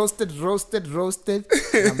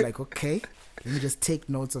 And I'm like, okay. Let me just take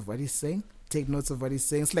notes of what he's saying.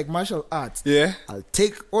 It's like martial arts. Yeah. I'll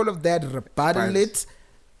take all of that, rebuttal it,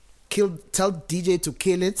 tell DJ to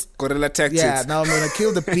kill it. Guerrilla tactics. Yeah, now I'm going to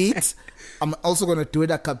kill the beat. I'm also going to do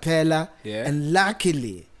it a cappella. Yeah. And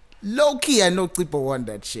luckily, low-key, I know Klipo won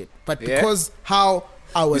that shit. But because how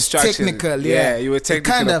I was technical, you were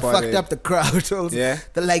technical. It kind of fucked up the crowd also. Yeah.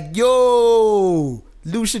 They're like, yo,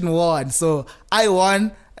 Lution won. So I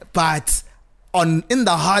won, but in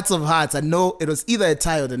the hearts of hearts, I know it was either a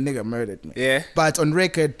tie or the nigga murdered me. Yeah. But on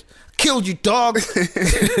record, killed you, dog.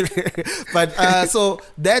 But so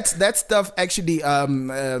that stuff actually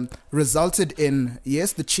resulted in,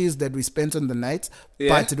 yes, the cheese that we spent on the night,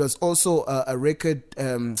 but it was also a record,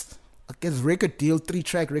 I guess record deal,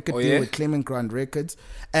 3-track record deal with Claiming Ground Records.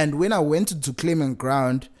 And when I went to Claiming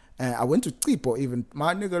Ground, I went to Tipo even.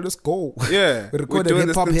 My nigga, let's go. Yeah. We recorded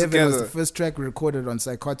Hip Hop Heaven. Was the first track we recorded on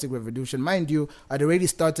Psychotic Revolution. Mind you, I'd already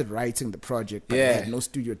started writing the project, but I had no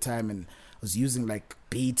studio time and I was using like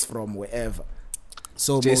beats from wherever.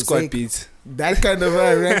 So J-Squad beats. That kind of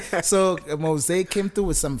right? So Mosaic came through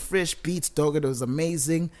with some fresh beats, dog. It was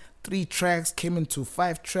amazing. 3 tracks came into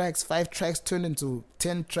 5 tracks. 5 tracks turned into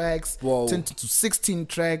 10 tracks. Whoa. Turned into 16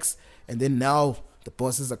 tracks. And then now the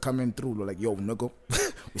bosses are coming through. They're like, yo, nigga,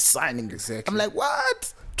 we're signing. Exactly. I'm like,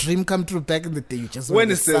 what? Dream come true back in the day. You just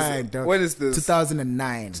when is this? Sign, dog. When is this?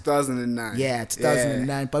 2009. 2009. Yeah,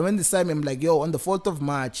 2009. But when they signed me, I'm like, yo, on the 4th of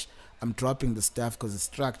March, I'm dropping the stuff because it's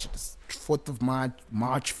structured. It's 4th of March,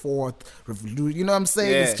 March 4th, Revolution. You know what I'm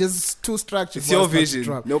saying? It's just too structured. It's your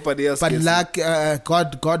vision. Nobody else. But like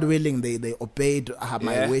God willing, they obeyed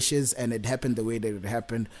my wishes, and it happened the way that it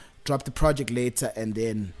happened. Dropped the project later, and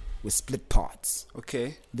then we split parts.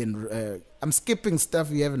 Okay. Then I'm skipping stuff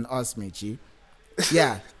you haven't asked me, G.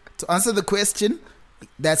 Yeah. To answer the question,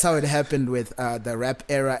 that's how it happened with the rap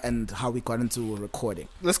era and how we got into recording.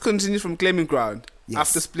 Let's continue from Claiming Ground. Yes.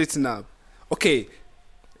 After splitting up. Okay.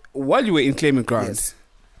 While you were in Claiming Ground,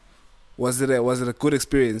 was it a good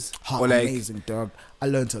experience? Or like, amazing, dog. I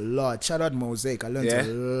learned a lot. Shout out Mosaic. I learned a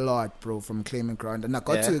lot, bro, from Claiming Ground. And I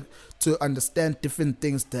got to understand different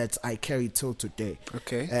things that I carry till today.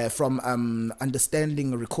 Okay. From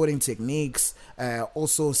understanding recording techniques,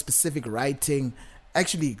 also specific writing.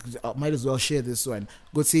 Actually, I might as well share this one.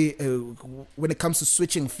 Go see, when it comes to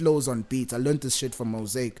switching flows on beats, I learned this shit from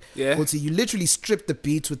Mosaic. Yeah. Go see, you literally strip the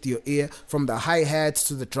beats with your ear from the hi-hat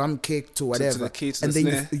to the drum kick to whatever. To the key, to and the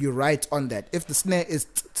then you write on that. If the snare is...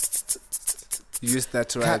 Use that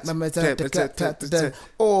to write.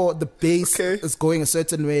 Or the bass is going a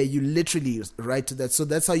certain way, you literally write to that. So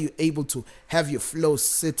that's how you're able to have your flow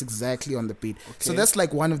sit exactly on the beat. So that's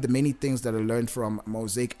like one of the many things that I learned from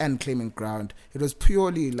Mosaic and Claiming Ground. It was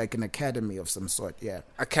purely like an academy of some sort. Yeah,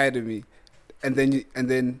 academy. And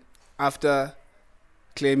then after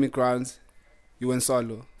Claiming Grounds, you went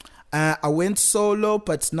solo. I went solo,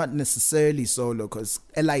 but not necessarily solo, because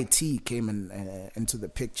LIT came into the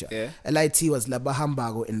picture. Yeah. LIT was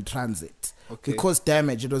Labahambago in transit. Okay. We caused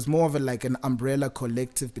damage. It was more of like an umbrella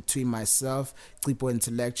collective between myself, Tipo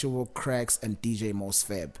Intellectual, Cracks, and DJ Mos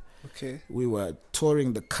Feb. Okay. We were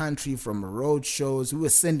touring the country from road shows. We were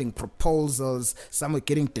sending proposals. Some were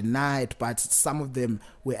getting denied, but some of them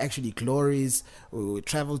were actually glories. We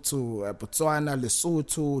traveled to Botswana,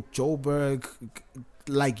 Lesotho, Joburg.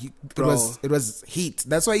 Like it was heat.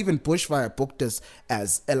 That's why even Bushfire booked us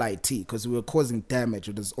as LIT, because we were causing damage.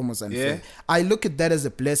 It was almost unfair. Yeah. I look at that as a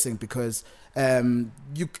blessing, because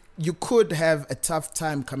you could have a tough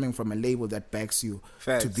time coming from a label that backs you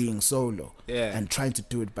to being solo and trying to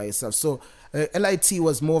do it by yourself. So LIT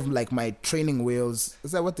was more of like my training wheels.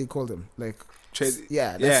 Is that what they call them? Like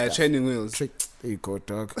training wheels. There you go,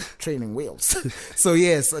 dog. Training wheels. So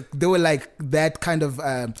yes, they were like that kind of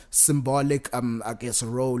symbolic, I guess,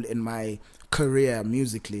 role in my career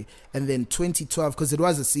musically. And then 2012, because it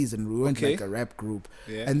was a season, we weren't like a rap group.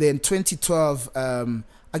 Yeah. And then 2012,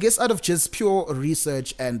 I guess out of just pure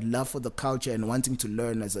research and love for the culture and wanting to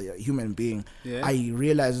learn as a human being, I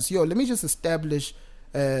realized, let me just establish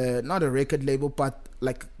not a record label, but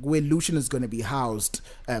like where Lution is going to be housed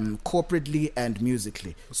corporately and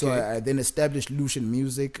musically. So I then established Lution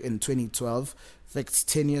Music in 2012. In fact, it's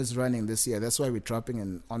 10 years running this year. That's why we're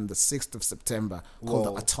dropping on the 6th of September, called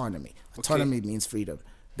the Autonomy. Autonomy means freedom.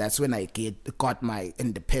 That's when I got my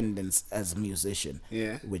independence as a musician,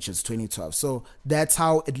 which is 2012. So that's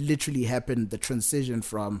how it literally happened, the transition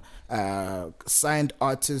from signed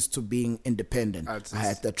artist to being independent. I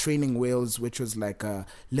had the Training Wheels, which was like a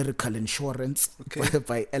lyrical insurance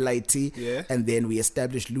by LIT. Yeah. And then we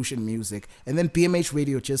established Lution Music. And then BMH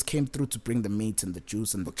Radio just came through to bring the meat and the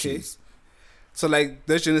juice and the cheese. So like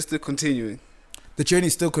the journey is still continuing? The journey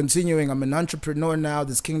is still continuing. I'm an entrepreneur now.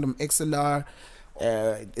 There's Kingdom XLR.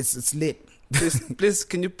 It's lit. Please,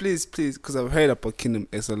 can you please, because I've heard about Kingdom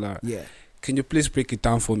XLR. Yeah. Can you please break it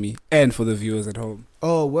down for me and for the viewers at home?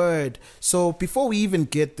 Oh, word. So before we even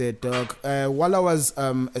get there, dog, while I was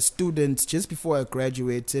a student, just before I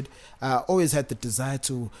graduated, I always had the desire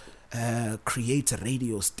to create a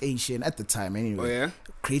radio station at the time anyway. Oh, yeah?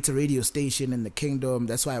 Create a radio station in the kingdom.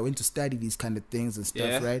 That's why I went to study these kind of things and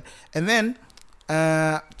stuff, right? And then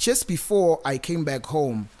just before I came back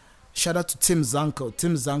home, shout out to Tim Zankel.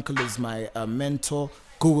 Tim Zankel is my mentor.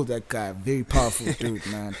 Google that guy, very powerful dude,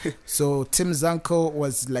 man. So Tim Zanko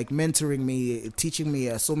was like mentoring me, teaching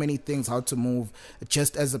me so many things, how to move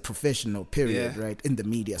just as a professional, period, right, in the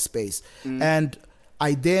media space. And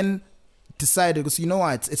I then decided, because you know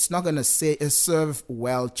what, it's not going to serve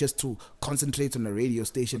well just to concentrate on a radio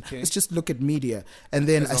station. Let's just look at media. And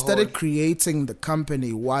then I started creating the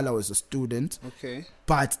company while I was a student.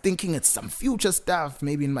 But thinking it's some future stuff,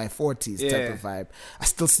 maybe in my 40s type of vibe. I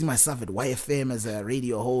still see myself at YFM as a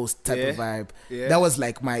radio host type of vibe. That was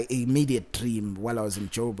like my immediate dream while I was in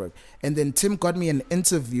Joburg. And then Tim got me an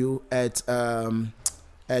interview at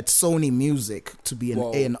Sony Music to be an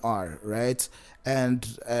A&R, right?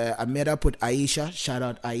 And I met up with Aisha. Shout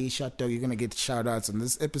out Aisha. Dog, you're going to get shout outs on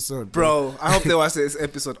this episode. Bro, I hope they watch this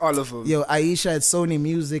episode, all of them. Yo, Aisha at Sony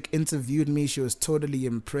Music interviewed me. She was totally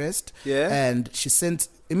impressed. And she sent,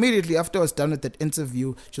 immediately after I was done with that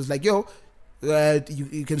interview, she was like, yo,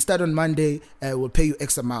 you can start on Monday. We'll pay you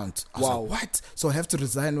X amount. I was like, what? So I have to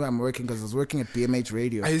resign where I'm working because I was working at BMH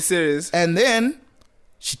Radio. Are you serious? And then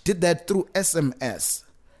she did that through SMS.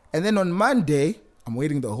 And then on Monday, I'm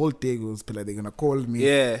waiting the whole day. They're going to call me.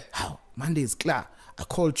 How? Monday is clear. I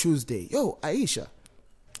call Tuesday. Yo, Aisha,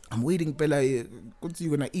 I'm waiting. You're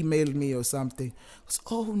going to email me or something. I was,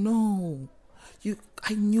 oh, no.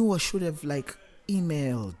 I knew I should have,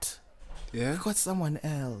 emailed. I got someone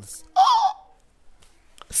else. Oh!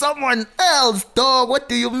 Someone else, dog. What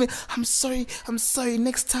do you mean? I'm sorry.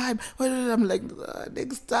 Next time. I'm like,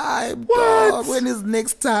 next time, dog. When is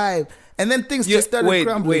next time? And then things just started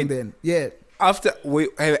crumbling then. After,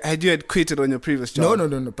 had you quitted on your previous job?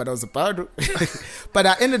 No, but I was about to. But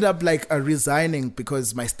I ended up resigning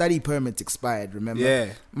because my study permit expired,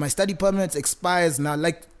 remember? My study permit expires now.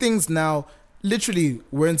 Things now literally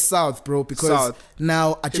went south, bro, because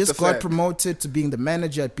now I just got promoted to being the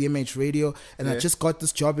manager at BMH Radio, and I just got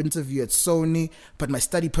this job interview at Sony, but my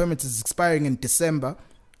study permit is expiring in December.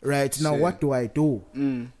 Right, now what do I do?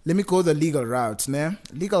 Let me go the legal route, nah?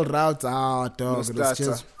 Legal route, dog, it's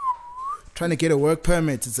just trying to get a work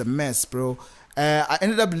permit is a mess, bro. I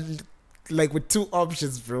ended up with two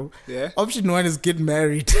options, bro. Option one is get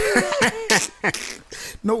married.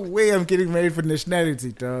 No way I'm getting married for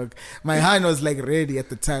nationality, dog. My hand was ready at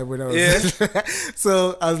the time when I was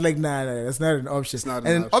so I was like, nah, that's not an option.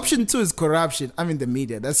 And option two is corruption. I'm in the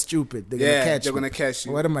media. That's stupid. They're gonna catch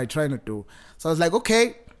you. What am I trying to do? So I was like,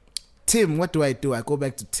 okay, Tim, what do I do? I go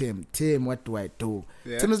back to Tim. Tim, what do I do?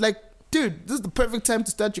 Tim was like, dude, this is the perfect time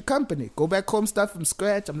to start your company. Go back home, start from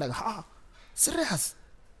scratch. I'm like, serious?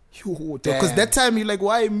 Because that time you're like,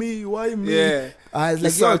 why me? I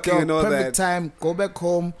was like, perfect time. Go back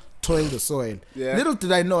home, toil the soil. Little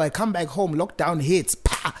did I know, I come back home, lockdown hits.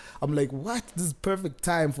 I'm like, what? This is perfect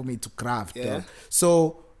time for me to craft.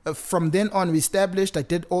 So from then on, we established, I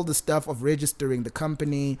did all the stuff of registering the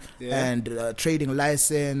company and trading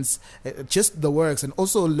license, just the works, and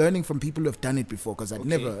also learning from people who have done it before, because I'd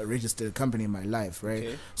never registered a company in my life, right?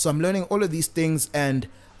 So I'm learning all of these things, and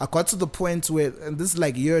I got to the point where, and this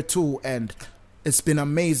is year 2, and it's been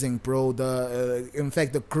amazing, bro. In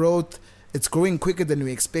fact, the growth, it's growing quicker than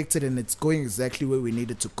we expected, and it's going exactly where we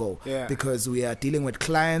needed to go. Because we are dealing with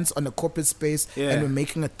clients on the corporate space, and we're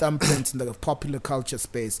making a thumbprint in the popular culture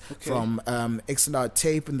space, from XLR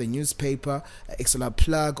tape in the newspaper, XLR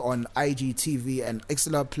plug on IGTV, and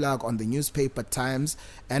XLR plug on the newspaper Times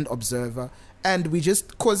and Observer. And we're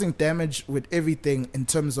just causing damage with everything in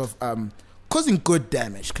terms of causing good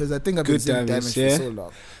damage, because I think I've been seeing damage for so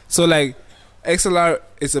long. So XLR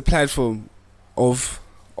is a platform of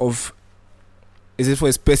is it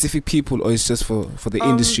for specific people, or it's just for the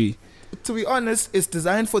industry? To be honest, it's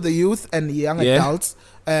designed for the youth and young adults,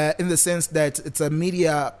 in the sense that it's a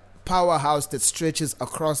media powerhouse that stretches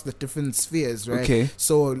across the different spheres, right?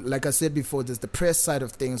 So like I said before, there's the press side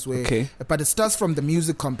of things but it starts from the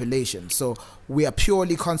music compilation. So we are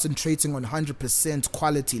purely concentrating on 100%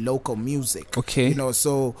 quality local music.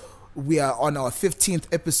 So we are on our 15th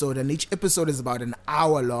episode, and each episode is about an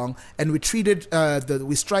hour long, and we treated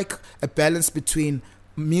we strike a balance between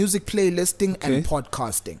music playlisting and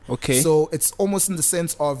podcasting. So it's almost in the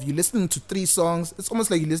sense of you listening to 3 songs. It's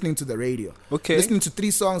almost like you're listening to the radio. Listening to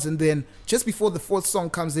 3 songs, and then just before the 4th song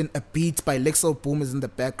comes in, a beat by Lexel Boom is in the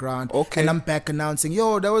background. And I'm back announcing,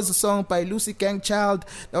 yo, that was a song by Lucy Gangchild.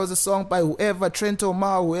 That was a song by whoever, Trent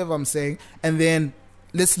Omar, whoever I'm saying. And then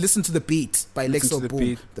let's listen to the beat by Lexel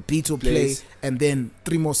Boom. The beat will play, and then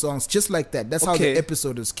 3 more songs, just like that. That's how the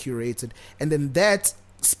episode is curated. And then that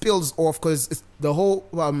spills off, because it's the whole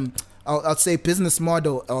I'll say business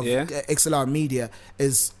model of XLR Media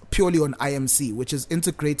is purely on IMC, which is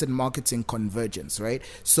Integrated Marketing Convergence, right?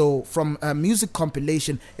 So from a music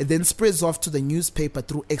compilation, it then spreads off to the newspaper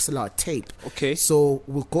through XLR tape. Okay. So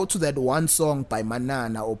we'll go to that one song by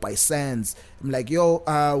Manana or by Sands. I'm like, yo,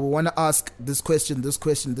 we want to ask this question,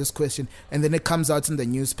 and then it comes out in the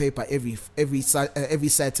newspaper every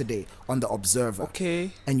Saturday on the Observer.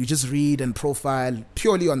 Okay. And you just read and profile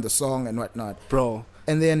purely on the song and whatnot, bro.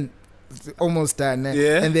 And then almost done.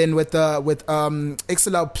 Yeah. And then with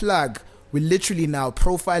XLR plug, we're literally now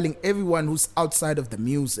profiling everyone who's outside of the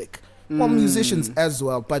music. Well, musicians as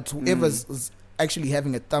well, but whoever's actually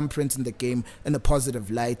having a thumbprint in the game in a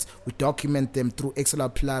positive light. We document them through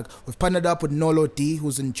XLR plug. We've partnered up with Nolo D,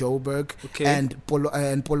 who's in Joburg, and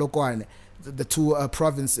Polokwane, the two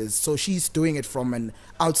provinces. So she's doing it from an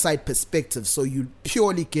outside perspective. So you're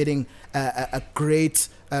purely getting a great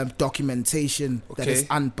documentation that is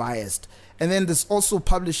unbiased. And then there's also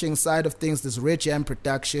publishing side of things. There's Red Jam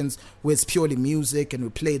Productions, where it's purely music and we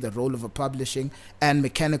play the role of a publishing, and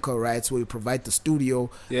Mechanical Rights, where we provide the studio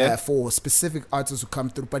for specific artists who come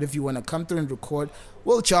through. But if you want to come through and record,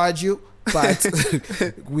 we'll charge you. But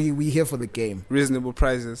we here for the game. Reasonable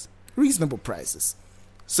prices.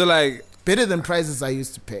 So like better than prices I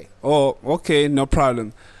used to pay. Oh, okay, no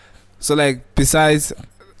problem. So like besides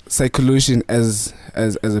Lution as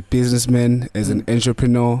a businessman, as an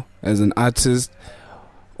entrepreneur, as an artist,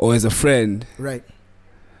 or as a friend, right?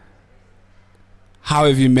 How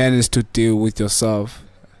have you managed to deal with yourself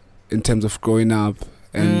in terms of growing up?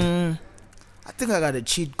 And I think I got a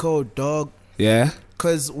cheat code, dog. Yeah.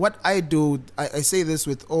 Because what I do, I say this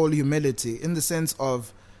with all humility, in the sense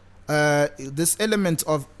of this element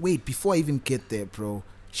of before I even get there, bro.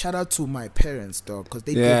 Shout out to my parents, dog, because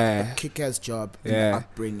they did a kick-ass job in the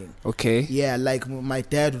upbringing. Okay. Yeah, like my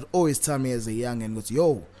dad would always tell me as a young and goes,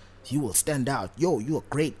 yo, you will stand out. Yo, you a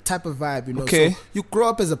great type of vibe, you know. Okay. So you grow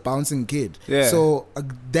up as a bouncing kid. Yeah. So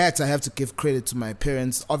that I have to give credit to my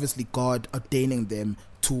parents. Obviously, God ordaining them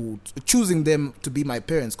choosing them to be my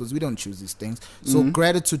parents, because we don't choose these things. So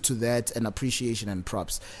gratitude to that and appreciation and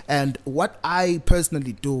props. And what I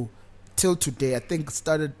personally do till today, I think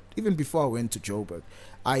started even before I went to Joburg.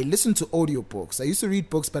 I listen to audiobooks. I used to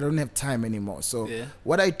read books, but I don't have time anymore. So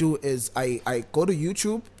what I do is I go to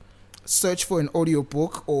YouTube, search for an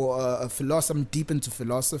audiobook or a philosophy. I'm deep into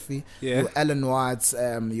philosophy. Your Alan Watts,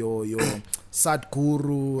 your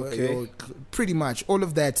Sadhguru, your, pretty much all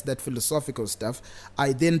of that philosophical stuff.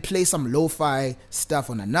 I then play some lo-fi stuff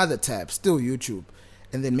on another tab, still YouTube,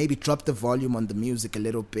 and then maybe drop the volume on the music a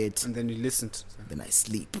little bit. And then you listen to them. Then I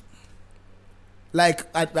sleep. Like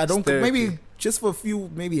I don't, maybe just for a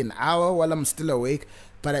few, maybe an hour while I'm still awake,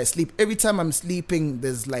 but I sleep. Every time I'm sleeping,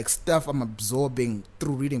 there's like stuff I'm absorbing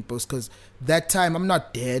through reading books, because that time I'm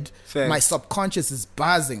not dead. Fair. My subconscious is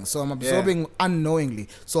buzzing, so I'm absorbing unknowingly.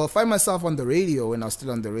 So I find myself on the radio when I was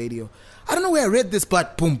still on the radio. I don't know where I read this,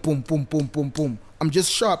 but boom, boom, boom, boom, boom, boom. I'm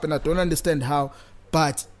just sharp and I don't understand how,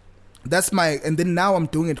 but that's and then now I'm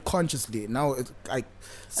doing it consciously. Now I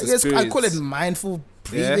guess I call it mindful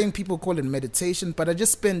breathing. People call it meditation, but I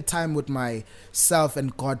just spend time with myself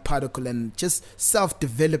and God particle and just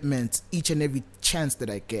self-development each and every chance that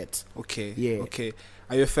I get. Okay. Yeah. Okay.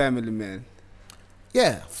 Are you a family man?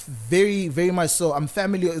 Yeah, very, very much so. I'm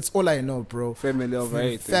family. It's all I know, bro. Family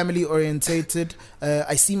oriented. Family orientated.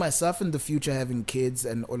 I see myself in the future having kids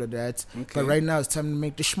and all of that. Okay. But right now it's time to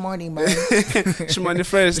make the shmoney, man. Shmoney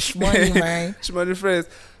first. Shmoney, man. Shmoney first.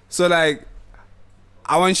 So like,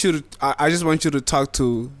 I just want you to talk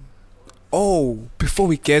to. Oh, before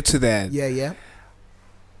we get to that. Yeah.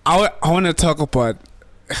 I want to talk about.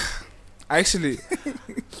 Actually,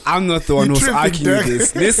 I'm not the one who's asking you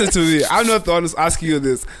this. Listen to me. I'm not the one who's asking you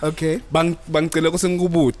this. Okay.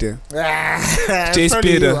 Jay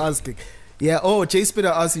Spider asking. Yeah. Oh, Jay Spider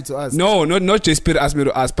asked you to ask. No, not Jay Spider asked me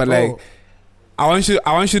to ask, but like, I want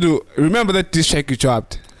you to remember that diss track you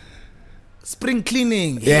dropped. Spring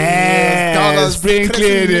cleaning. Yeah, spring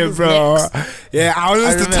cleaning, bro. Yeah, I want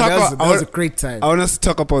us to talk about. That was a great time. I want us to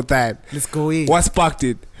talk about that. Let's go in. What sparked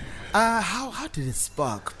it? How did it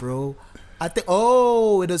spark, bro? I think it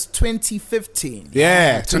was 2015.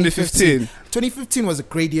 Yeah, 2015. 2015 was a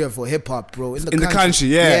great year for hip hop, bro. In the country,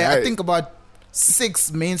 yeah. I think about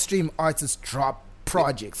 6 mainstream artists dropped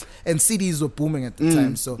projects and CDs were booming at the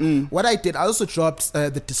time. So what I did, I also dropped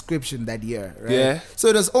the description that year, right? Yeah. So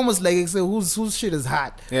it was almost like, whose shit is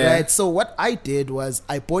hot, right? So what I did was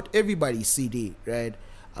I bought everybody's CD, right?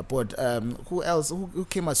 I bought who else? Who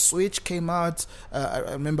came out? Switch came out. I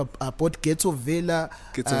remember I bought Ghetto Villa.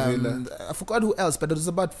 I forgot who else, but it was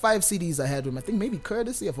about 5 CDs I had with him. I think maybe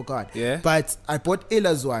Courtesy, I forgot. Yeah. But I bought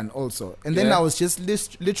Illa's one also, and then I was just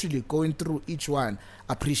literally going through each one,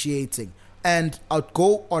 appreciating, and I'd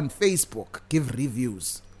go on Facebook, give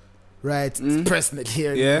reviews. Right,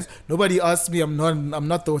 personally, nobody asked me. I'm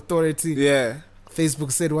not the authority. Yeah,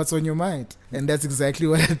 Facebook said, "What's on your mind?" And that's exactly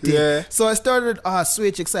what I did. Yeah. So I started,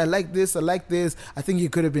 Switch. I like this. I think you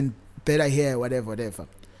could have been better here. Whatever.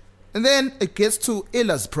 And then it gets to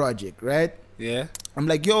Illa's project, right? Yeah. I'm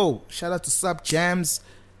like, yo, shout out to Sub Jams,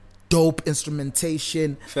 dope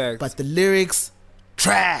instrumentation. Facts. But the lyrics,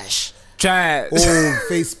 trash. Oh,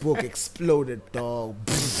 Facebook exploded, dog.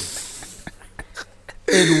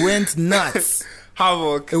 It went nuts.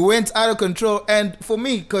 Havoc. It went out of control. And for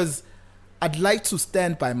me, because I'd like to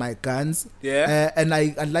stand by my guns. Yeah. And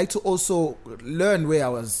I'd like to also learn where I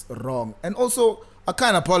was wrong. And also, I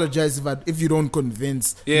can't apologize if you don't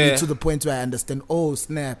convince me to the point where I understand, oh,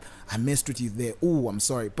 snap, I messed with you there. Oh, I'm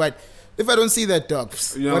sorry. But if I don't see that, dog,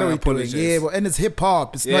 what are we doing? Yeah, well, and it's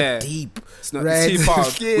hip-hop. It's not deep. It's not right?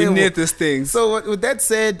 hip-hop. We need this thing. So with that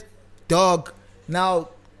said, dog, now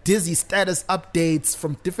Dizzy status updates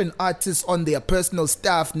from different artists on their personal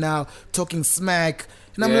stuff now, talking smack.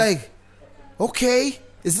 And I'm like, okay,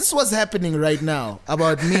 is this what's happening right now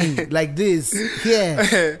about me? Like this?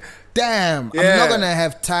 Yeah. Damn. I'm not going to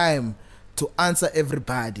have time to answer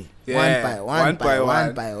everybody. One by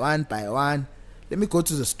one. Let me go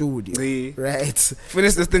to the studio. Right.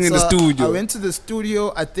 Finish this thing in the studio. I went to the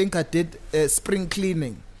studio. I think I did spring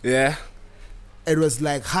cleaning. Yeah. It was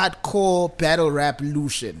like hardcore battle rap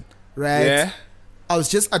Lution, right? Yeah. I was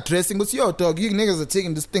just addressing, because yo, dog, you niggas are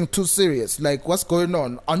taking this thing too serious. Like, what's going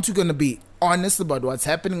on? Aren't you gonna be honest about what's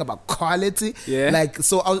happening, about quality? Yeah. Like,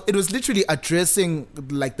 so it was literally addressing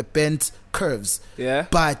like the bent curves. Yeah.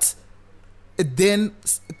 But it then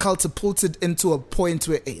catapulted into a point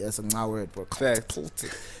where, hey, that's a word, bro. Catapulted.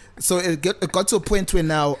 So it got to a point where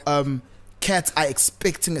now cats are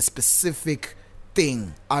expecting a specific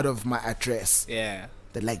thing out of my address. Yeah.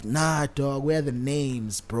 They're like, nah, dog, where are the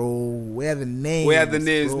names, bro? Where are the names?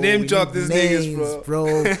 Bro? Name drop these niggas, bro.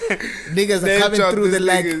 Niggas are coming through the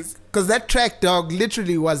like, because that track, dog,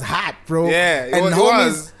 literally was hot, bro. Yeah, and it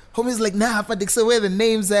was. Homies like, nah, but so where the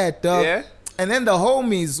names at, dog? Yeah. And then the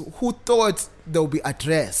homies who thought they'll be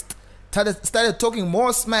addressed started talking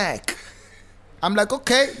more smack. I'm like,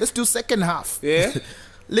 okay, let's do second half. Yeah.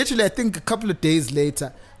 Literally, I think a couple of days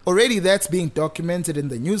later, already that's being documented in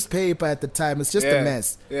the newspaper at the time. It's just a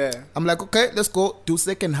mess. Yeah. I'm like, okay, let's go do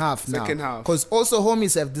second half now. Second half. Because also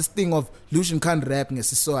homies have this thing of Lution can't rap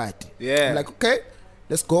ngesiswati. Yeah. I'm like, okay,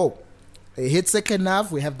 let's go. They hit second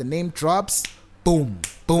half. We have the name drops. Boom,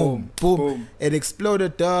 boom, boom. It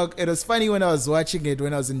exploded, dog. It was funny when I was watching it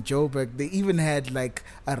when I was in Joburg. They even had like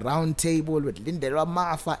a round table with Lindera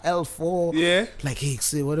Mafa, L4. Yeah. Like, hey,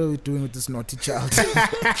 say, what are we doing with this naughty child?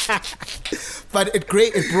 But it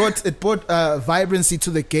brought vibrancy to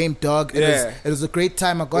the game, dog. It was a great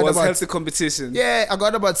time. I got about healthy competition. Yeah, I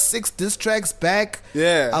got about 6 diss tracks back.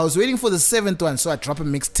 Yeah. I was waiting for the 7th one, so I dropped a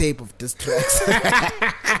mixtape of diss tracks.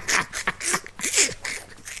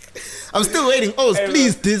 I'm still waiting. Oh, hey,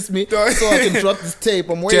 please diss me so I can drop this tape.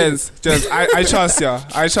 I'm waiting. Jens, I trust you.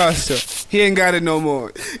 I trust you. He ain't got it no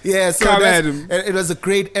more. Yeah, so it was a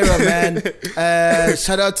great era, man.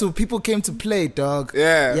 Shout out to people came to play, dog.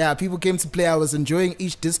 Yeah, people came to play. I was enjoying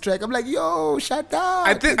each diss track. I'm like, yo, shout out.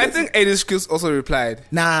 I think 80 Scripts also replied.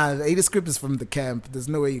 Nah, the 80 Script is from the camp. There's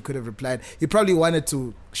no way you could have replied. He probably wanted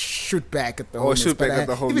to shoot back at the homies. Shoot back at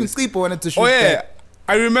the homies. Even Sleeper wanted to shoot back.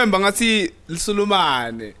 I remember. Ngati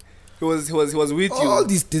Sulumane. He was with you. All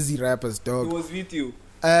these dizzy rappers, dog. He was with you.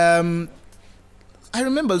 I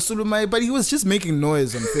remember Sulumai, but he was just making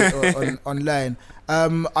noise online.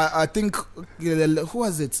 I think who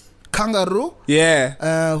was it? Kangaroo.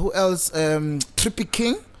 Yeah. Who else? Trippy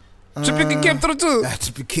King. Trippy King came through too.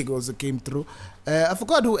 Trippy King also came through. I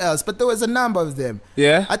forgot who else, but there was a number of them.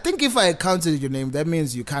 Yeah. I think if I counted your name, that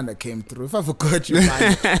means you kind of came through. If I forgot you,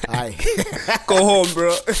 man, go home,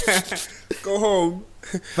 bro. Go home.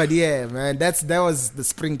 But yeah, man, that was the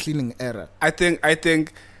spring cleaning era. I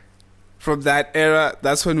think from that era,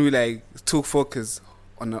 that's when we like took focus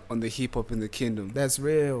on the hip hop in the kingdom. That's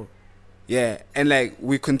real. Yeah, and like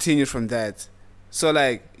we continued from that. So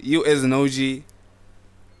like you as an OG,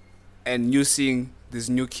 and you seeing these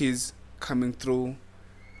new kids coming through,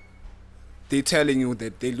 they telling you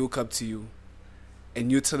that they look up to you,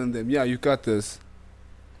 and you telling them, yeah, you got this.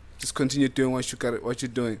 Just continue doing what you're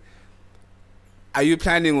doing. Are you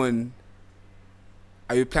planning on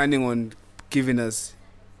giving us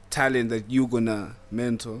talent that you're gonna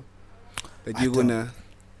mentor? That you're gonna...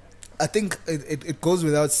 I think it goes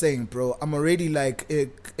without saying, bro. I'm already like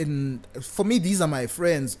for me, these are my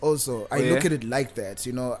friends also. I look at it like that,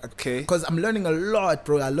 you know. Okay. Because I'm learning a lot,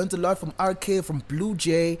 bro. I learned a lot from RK, from Blue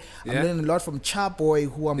Jay. I'm learning a lot from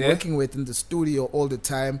Chaboy, who I'm working with in the studio all the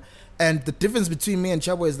time. And the difference between me and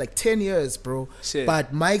Chaboy is like 10 years, bro. Shit.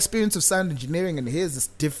 But my experience of sound engineering and his is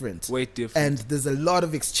different. Way different. And there's a lot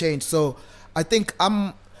of exchange. So I think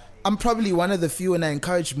I'm probably one of the few, and I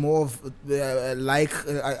encourage more of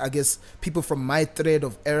I guess people from my thread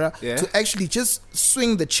of era to actually just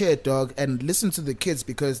swing the chair, dog, and listen to the kids,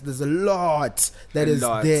 because there's a lot that is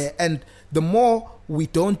there. And the more we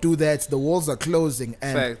don't do that, the walls are closing,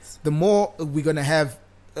 and the more we're gonna have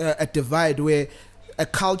a divide where a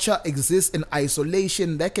culture exists in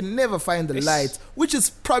isolation that can never find the light, which is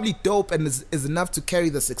probably dope and is enough to carry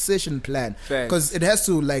the succession plan, because it has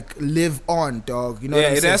to like live on, dog. You know,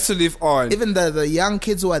 it has to live on. Even the young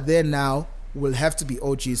kids who are there now will have to be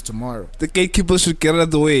OGs tomorrow. The gatekeepers should get out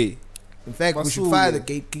of the way. In fact, we should fire the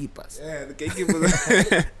gatekeepers. Yeah, the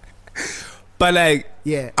gatekeepers. But like,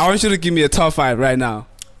 I want you to give me a top 5 right now.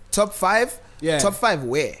 Top 5? Yeah. Top 5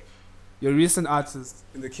 where? Your recent artists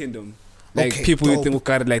in the kingdom. Like Okay, people dope. you think will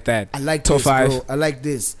got it like that. I like top this, 5. bro. I like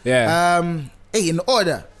this. Yeah. Hey, in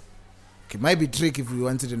order. Okay, might be tricky if we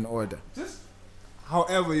wanted in order. Just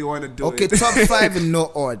however you want to do Okay, it. top 5 in no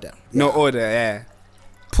order. No order, yeah.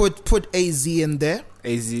 Put AZ in there.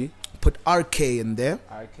 AZ. Put RK in there.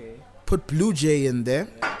 RK. Put Blue Jay in there.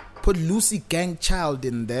 Put Lucy Gang Child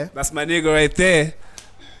in there. That's my nigga right there.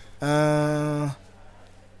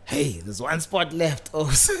 Hey, there's one spot left.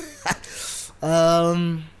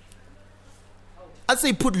 I'd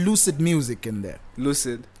say put Lucid Music in there.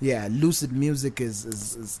 Lucid. Yeah, Lucid Music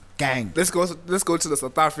is gang. Let's go to the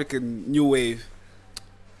South African new wave.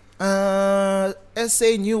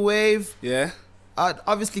 SA New Wave. Yeah. I'd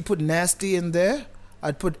obviously put Nasty in there.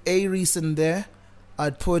 I'd put Aries in there.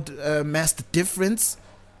 I'd put Master Difference.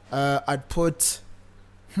 I'd put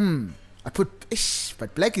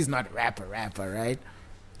but Black is not a rapper, right?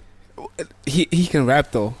 He can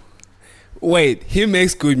rap though. Wait, he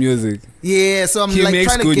makes good music. Yeah, so I'm he like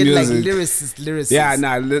makes trying good to get music. like lyricists. Yeah,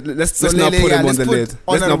 nah, let's not put him on the list.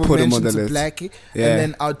 Let's not put him on the list. Blackie. Yeah. And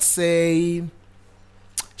then I'd say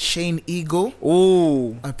Shane Eagle.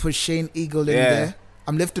 Ooh. I put Shane Eagle in there.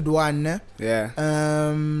 I'm left with one. Yeah.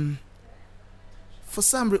 For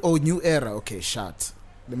some reason, New Era. Okay, shot.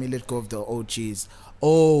 Let me let go of the OGs.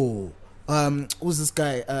 Who's this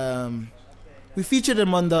guy? We featured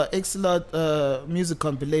him on the XLR music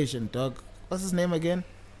compilation, dog. What's his name again?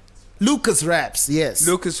 Lucas Raps, yes.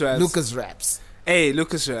 Lucas Raps. Hey,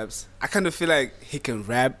 Lucas Raps. I kind of feel like he can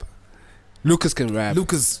rap. Lucas can rap.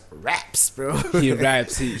 Lucas raps, bro. He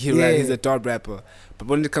raps. He raps. He's a dope rapper. But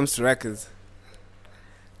when it comes to records...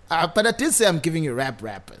 but I did say I'm giving you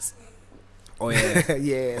rappers. Oh, yeah.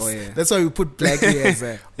 Yes. Oh, yeah. That's why we put Blackie as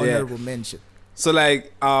an honorable mention. So,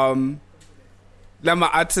 like, like my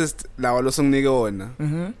artist, like,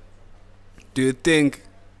 do you think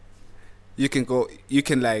you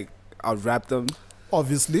can like out-rap them?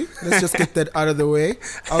 Obviously. Let's just get that out of the way.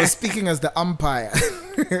 I was speaking as the umpire.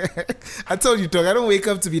 I told you, dog, I don't wake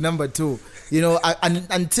up to be number 2. You know,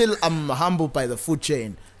 until I'm humbled by the food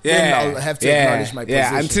chain. Then I'll have to acknowledge my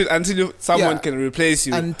position. Yeah, until someone can replace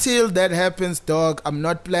you. Until that happens, dog, I'm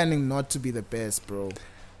not planning not to be the best, bro.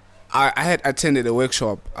 I had attended a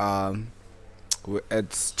workshop at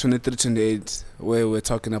 2328 where we're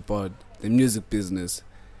talking about the music business.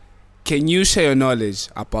 Can you share your knowledge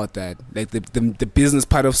about that? Like the business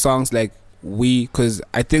part of songs, like because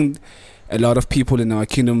I think a lot of people in our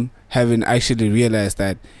kingdom haven't actually realized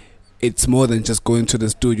that it's more than just going to the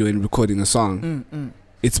studio and recording a song.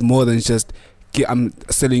 It's more than just I'm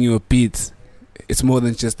selling you a beat. It's more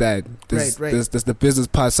than just that. There's the business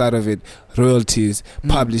part side of it, royalties,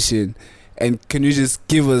 publishing. And can you just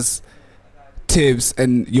give us tips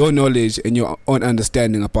and your knowledge and your own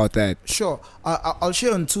understanding about that? Sure. I'll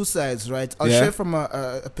share on two sides, right? I'll share from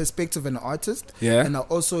a perspective of an artist, and I'll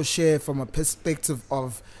also share from a perspective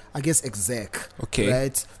of, I guess, exec. Okay.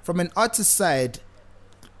 Right? From an artist side,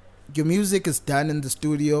 your music is done in the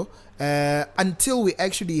studio until we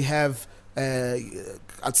actually have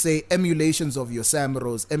I'd say emulations of your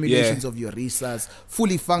Samros, emulations of your Risas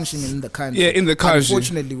fully functioning in the country. Yeah, in the country.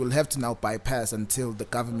 Unfortunately, we'll have to now bypass until the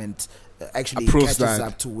government actually approves catches that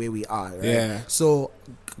up to where we are. Right? Yeah. So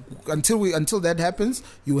until that happens,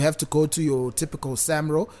 you have to go to your typical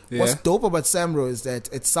Samro. What's dope about Samro is that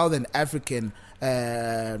it's Southern African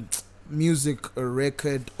music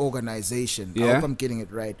record organization. I hope I'm getting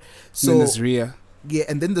it right. So Ministria. Yeah,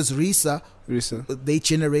 and then there's RISA. RISA. They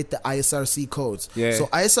generate the ISRC codes. Yeah. So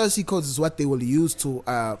ISRC codes is what they will use to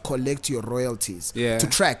collect your royalties. Yeah. To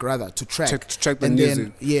track To track the and music.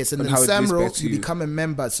 then yes, and then how it leads back Samro, to you you. become a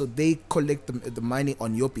member, so they collect the money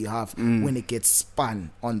on your behalf when it gets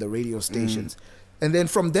spun on the radio stations. And then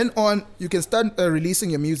from then on, you can start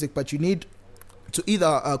releasing your music, but you need to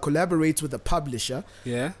either collaborate with a publisher,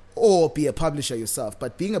 Yeah. or be a publisher yourself.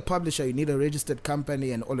 But being a publisher, you need a registered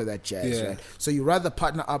company and all of that jazz, Yeah. right? So you rather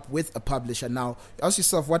partner up with a publisher. Now, ask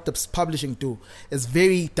yourself, what does publishing do? It's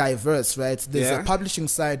very diverse, right? There's Yeah. a publishing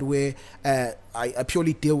side where I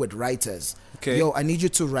purely deal with writers. Okay. Yo, I need you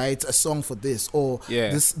to write a song for this, or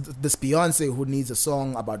Yeah. this Beyonce who needs a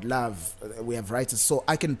song about love. We have writers, so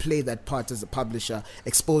I can play that part as a publisher,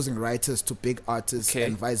 exposing writers to big artists Okay.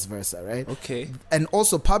 and vice versa, right? Okay. And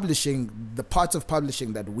also publishing, the part of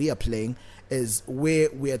publishing that we are playing is where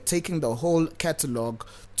we are taking the whole catalog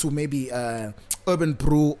to maybe Urban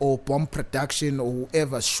Brew or Bomb Production or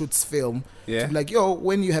whoever shoots film. Yeah. To be like, yo,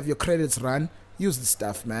 when you have your credits run, use the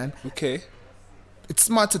stuff, man. Okay. It's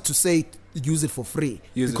smarter to say use it for free,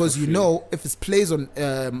 Use it because for you free. know if it plays on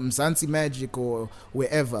Mzansi Magic or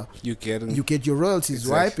wherever, You you get your royalties,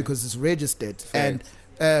 right? Exactly. Because it's registered. Facts.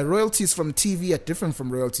 And royalties from TV are different from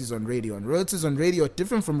royalties on radio, and royalties on radio are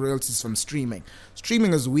different from royalties from streaming.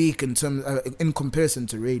 Streaming is weak in comparison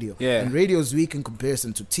to radio, Yeah. and radio is weak in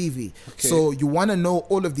comparison to TV. Okay. So you want to know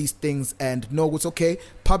all of these things and know what's okay.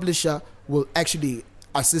 Publisher will actually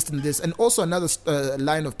assist in this, and also another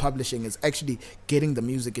line of publishing is actually getting the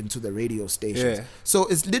music into the radio stations. Yeah. So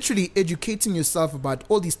it's literally educating yourself about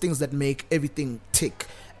all these things that make everything tick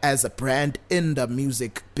as a brand in the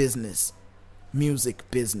music business. And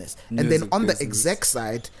then Music on the business. exec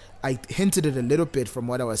side, I hinted it a little bit from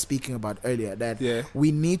what I was speaking about earlier, that Yeah.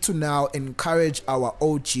 we need to now encourage our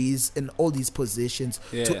OGs in all these positions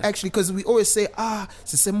Yeah. to actually, because we always say,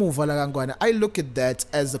 sisemuva la kangwana. I look at that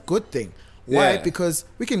as a good thing. Why? Yeah. Because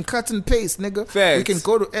we can cut and paste, nigga. Facts. We can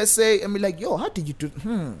go to SA and be like, yo, how did you do?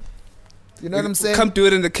 You know what I'm saying? Come do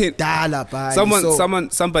it in the kid. Dala, bye.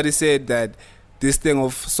 Somebody said that this thing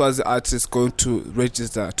of Swazi artists going to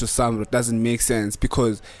register to Samro doesn't make sense,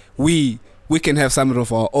 because we can have Samro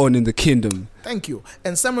of our own in the kingdom. Thank you.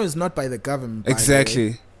 And summer is not by the government. By the way.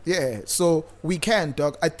 Exactly. Yeah, so we can,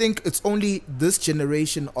 dog. I think it's only this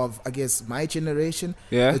generation of, I guess, my generation.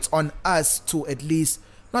 Yeah. It's on us to at least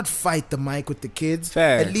not fight the mic with the kids.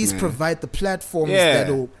 Facts, at least man. provide the platforms Yeah.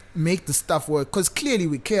 that'll make the stuff work. Because clearly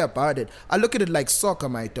we care about it. I look at it like soccer,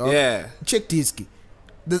 my dog. Yeah. Check Diski.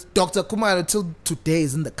 This Dr. Kumar till today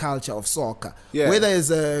is in the culture of soccer. Yeah. Whether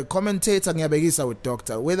he's a commentator, ngiyabekisa with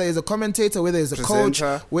doctor. Whether he's a commentator, whether he's a coach,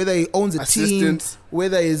 Presenter, whether he owns a team, assistant.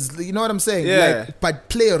 whether he's, you know what I'm saying? Yeah. Like, but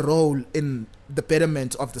play a role in the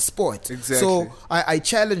betterment of the sport. Exactly. So I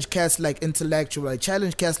challenge cats like Intellectual, I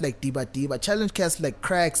challenge cats like Diba, I challenge cats like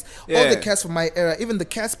Cracks, all Yeah. the cats from my era, even the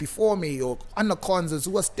cats before me or Anacondas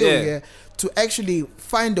who are still Yeah. here, to actually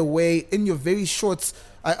find a way in your very short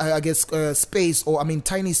I guess space, or I mean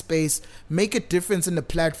tiny space, make a difference in the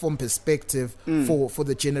platform perspective for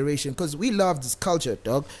the generation, because we love this culture,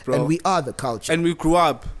 dog. Bro. And we are the culture. And we grew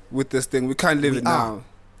up with this thing. We can't live We it are. now.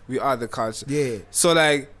 We are the culture. Yeah. So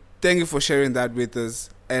like, thank you for sharing that with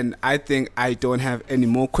us. And I think I don't have any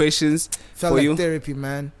more questions Felt for like you. therapy,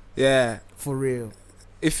 man, Yeah. for real.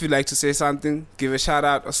 If you'd like to say something, give a shout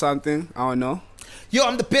out or something. I don't know. Yo,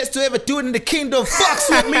 I'm the best to ever do it in the kingdom. Fucks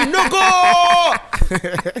with me, nigga.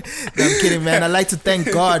 No, I'm kidding, man. I like to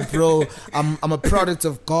thank God, bro. I'm a product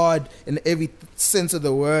of God in every sense of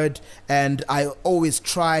the word, and I always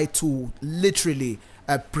try to literally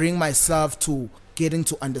bring myself to getting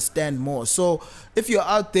to understand more. So if you're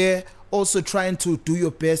out there also trying to do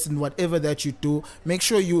your best in whatever that you do, make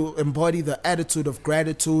sure you embody the attitude of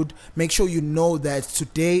gratitude. Make sure you know that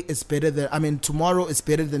tomorrow is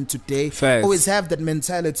better than today. Facts. Always have that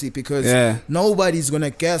mentality, because Yeah. nobody's gonna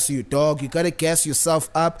gas you, dog. You gotta gas yourself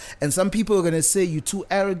up. And some people are gonna say you're too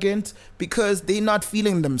arrogant because they're not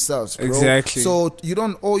feeling themselves, bro. Exactly. So you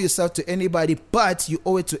don't owe yourself to anybody, but you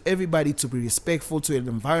owe it to everybody to be respectful to the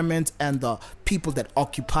environment and the people that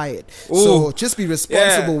occupy it. So Ooh. just be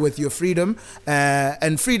responsible Yeah. with your freedom.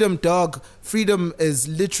 And freedom, dog, freedom is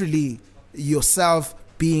literally yourself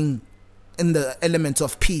being in the element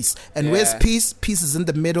of peace. And where's Yeah. peace? Peace is in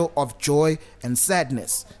the middle of joy and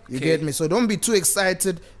sadness. You Okay. get me? So don't be too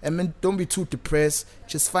excited, and don't be too depressed.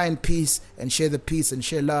 Just find peace and share the peace and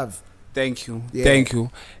share love. Thank you. Yeah. Thank you.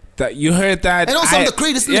 That you heard that. And also I'm the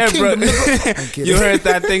greatest in the kingdom, nigga. I'm kidding. You heard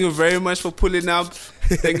that. Thank you very much for pulling up.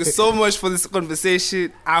 Thank you so much for this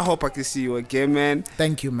conversation. I hope I can see you again, man.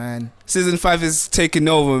 Thank you, man. Season 5 is taking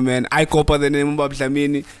over, man. I copa the name of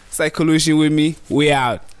Dlamini. Psycholution with me. We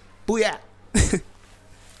out. Booyah.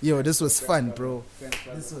 Yo, this was fun, bro.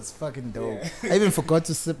 This was fucking dope. I even forgot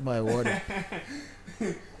to sip my water.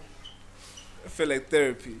 I feel like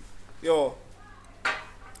therapy. Yo.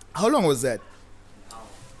 How long was that?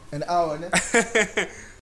 An hour, ne?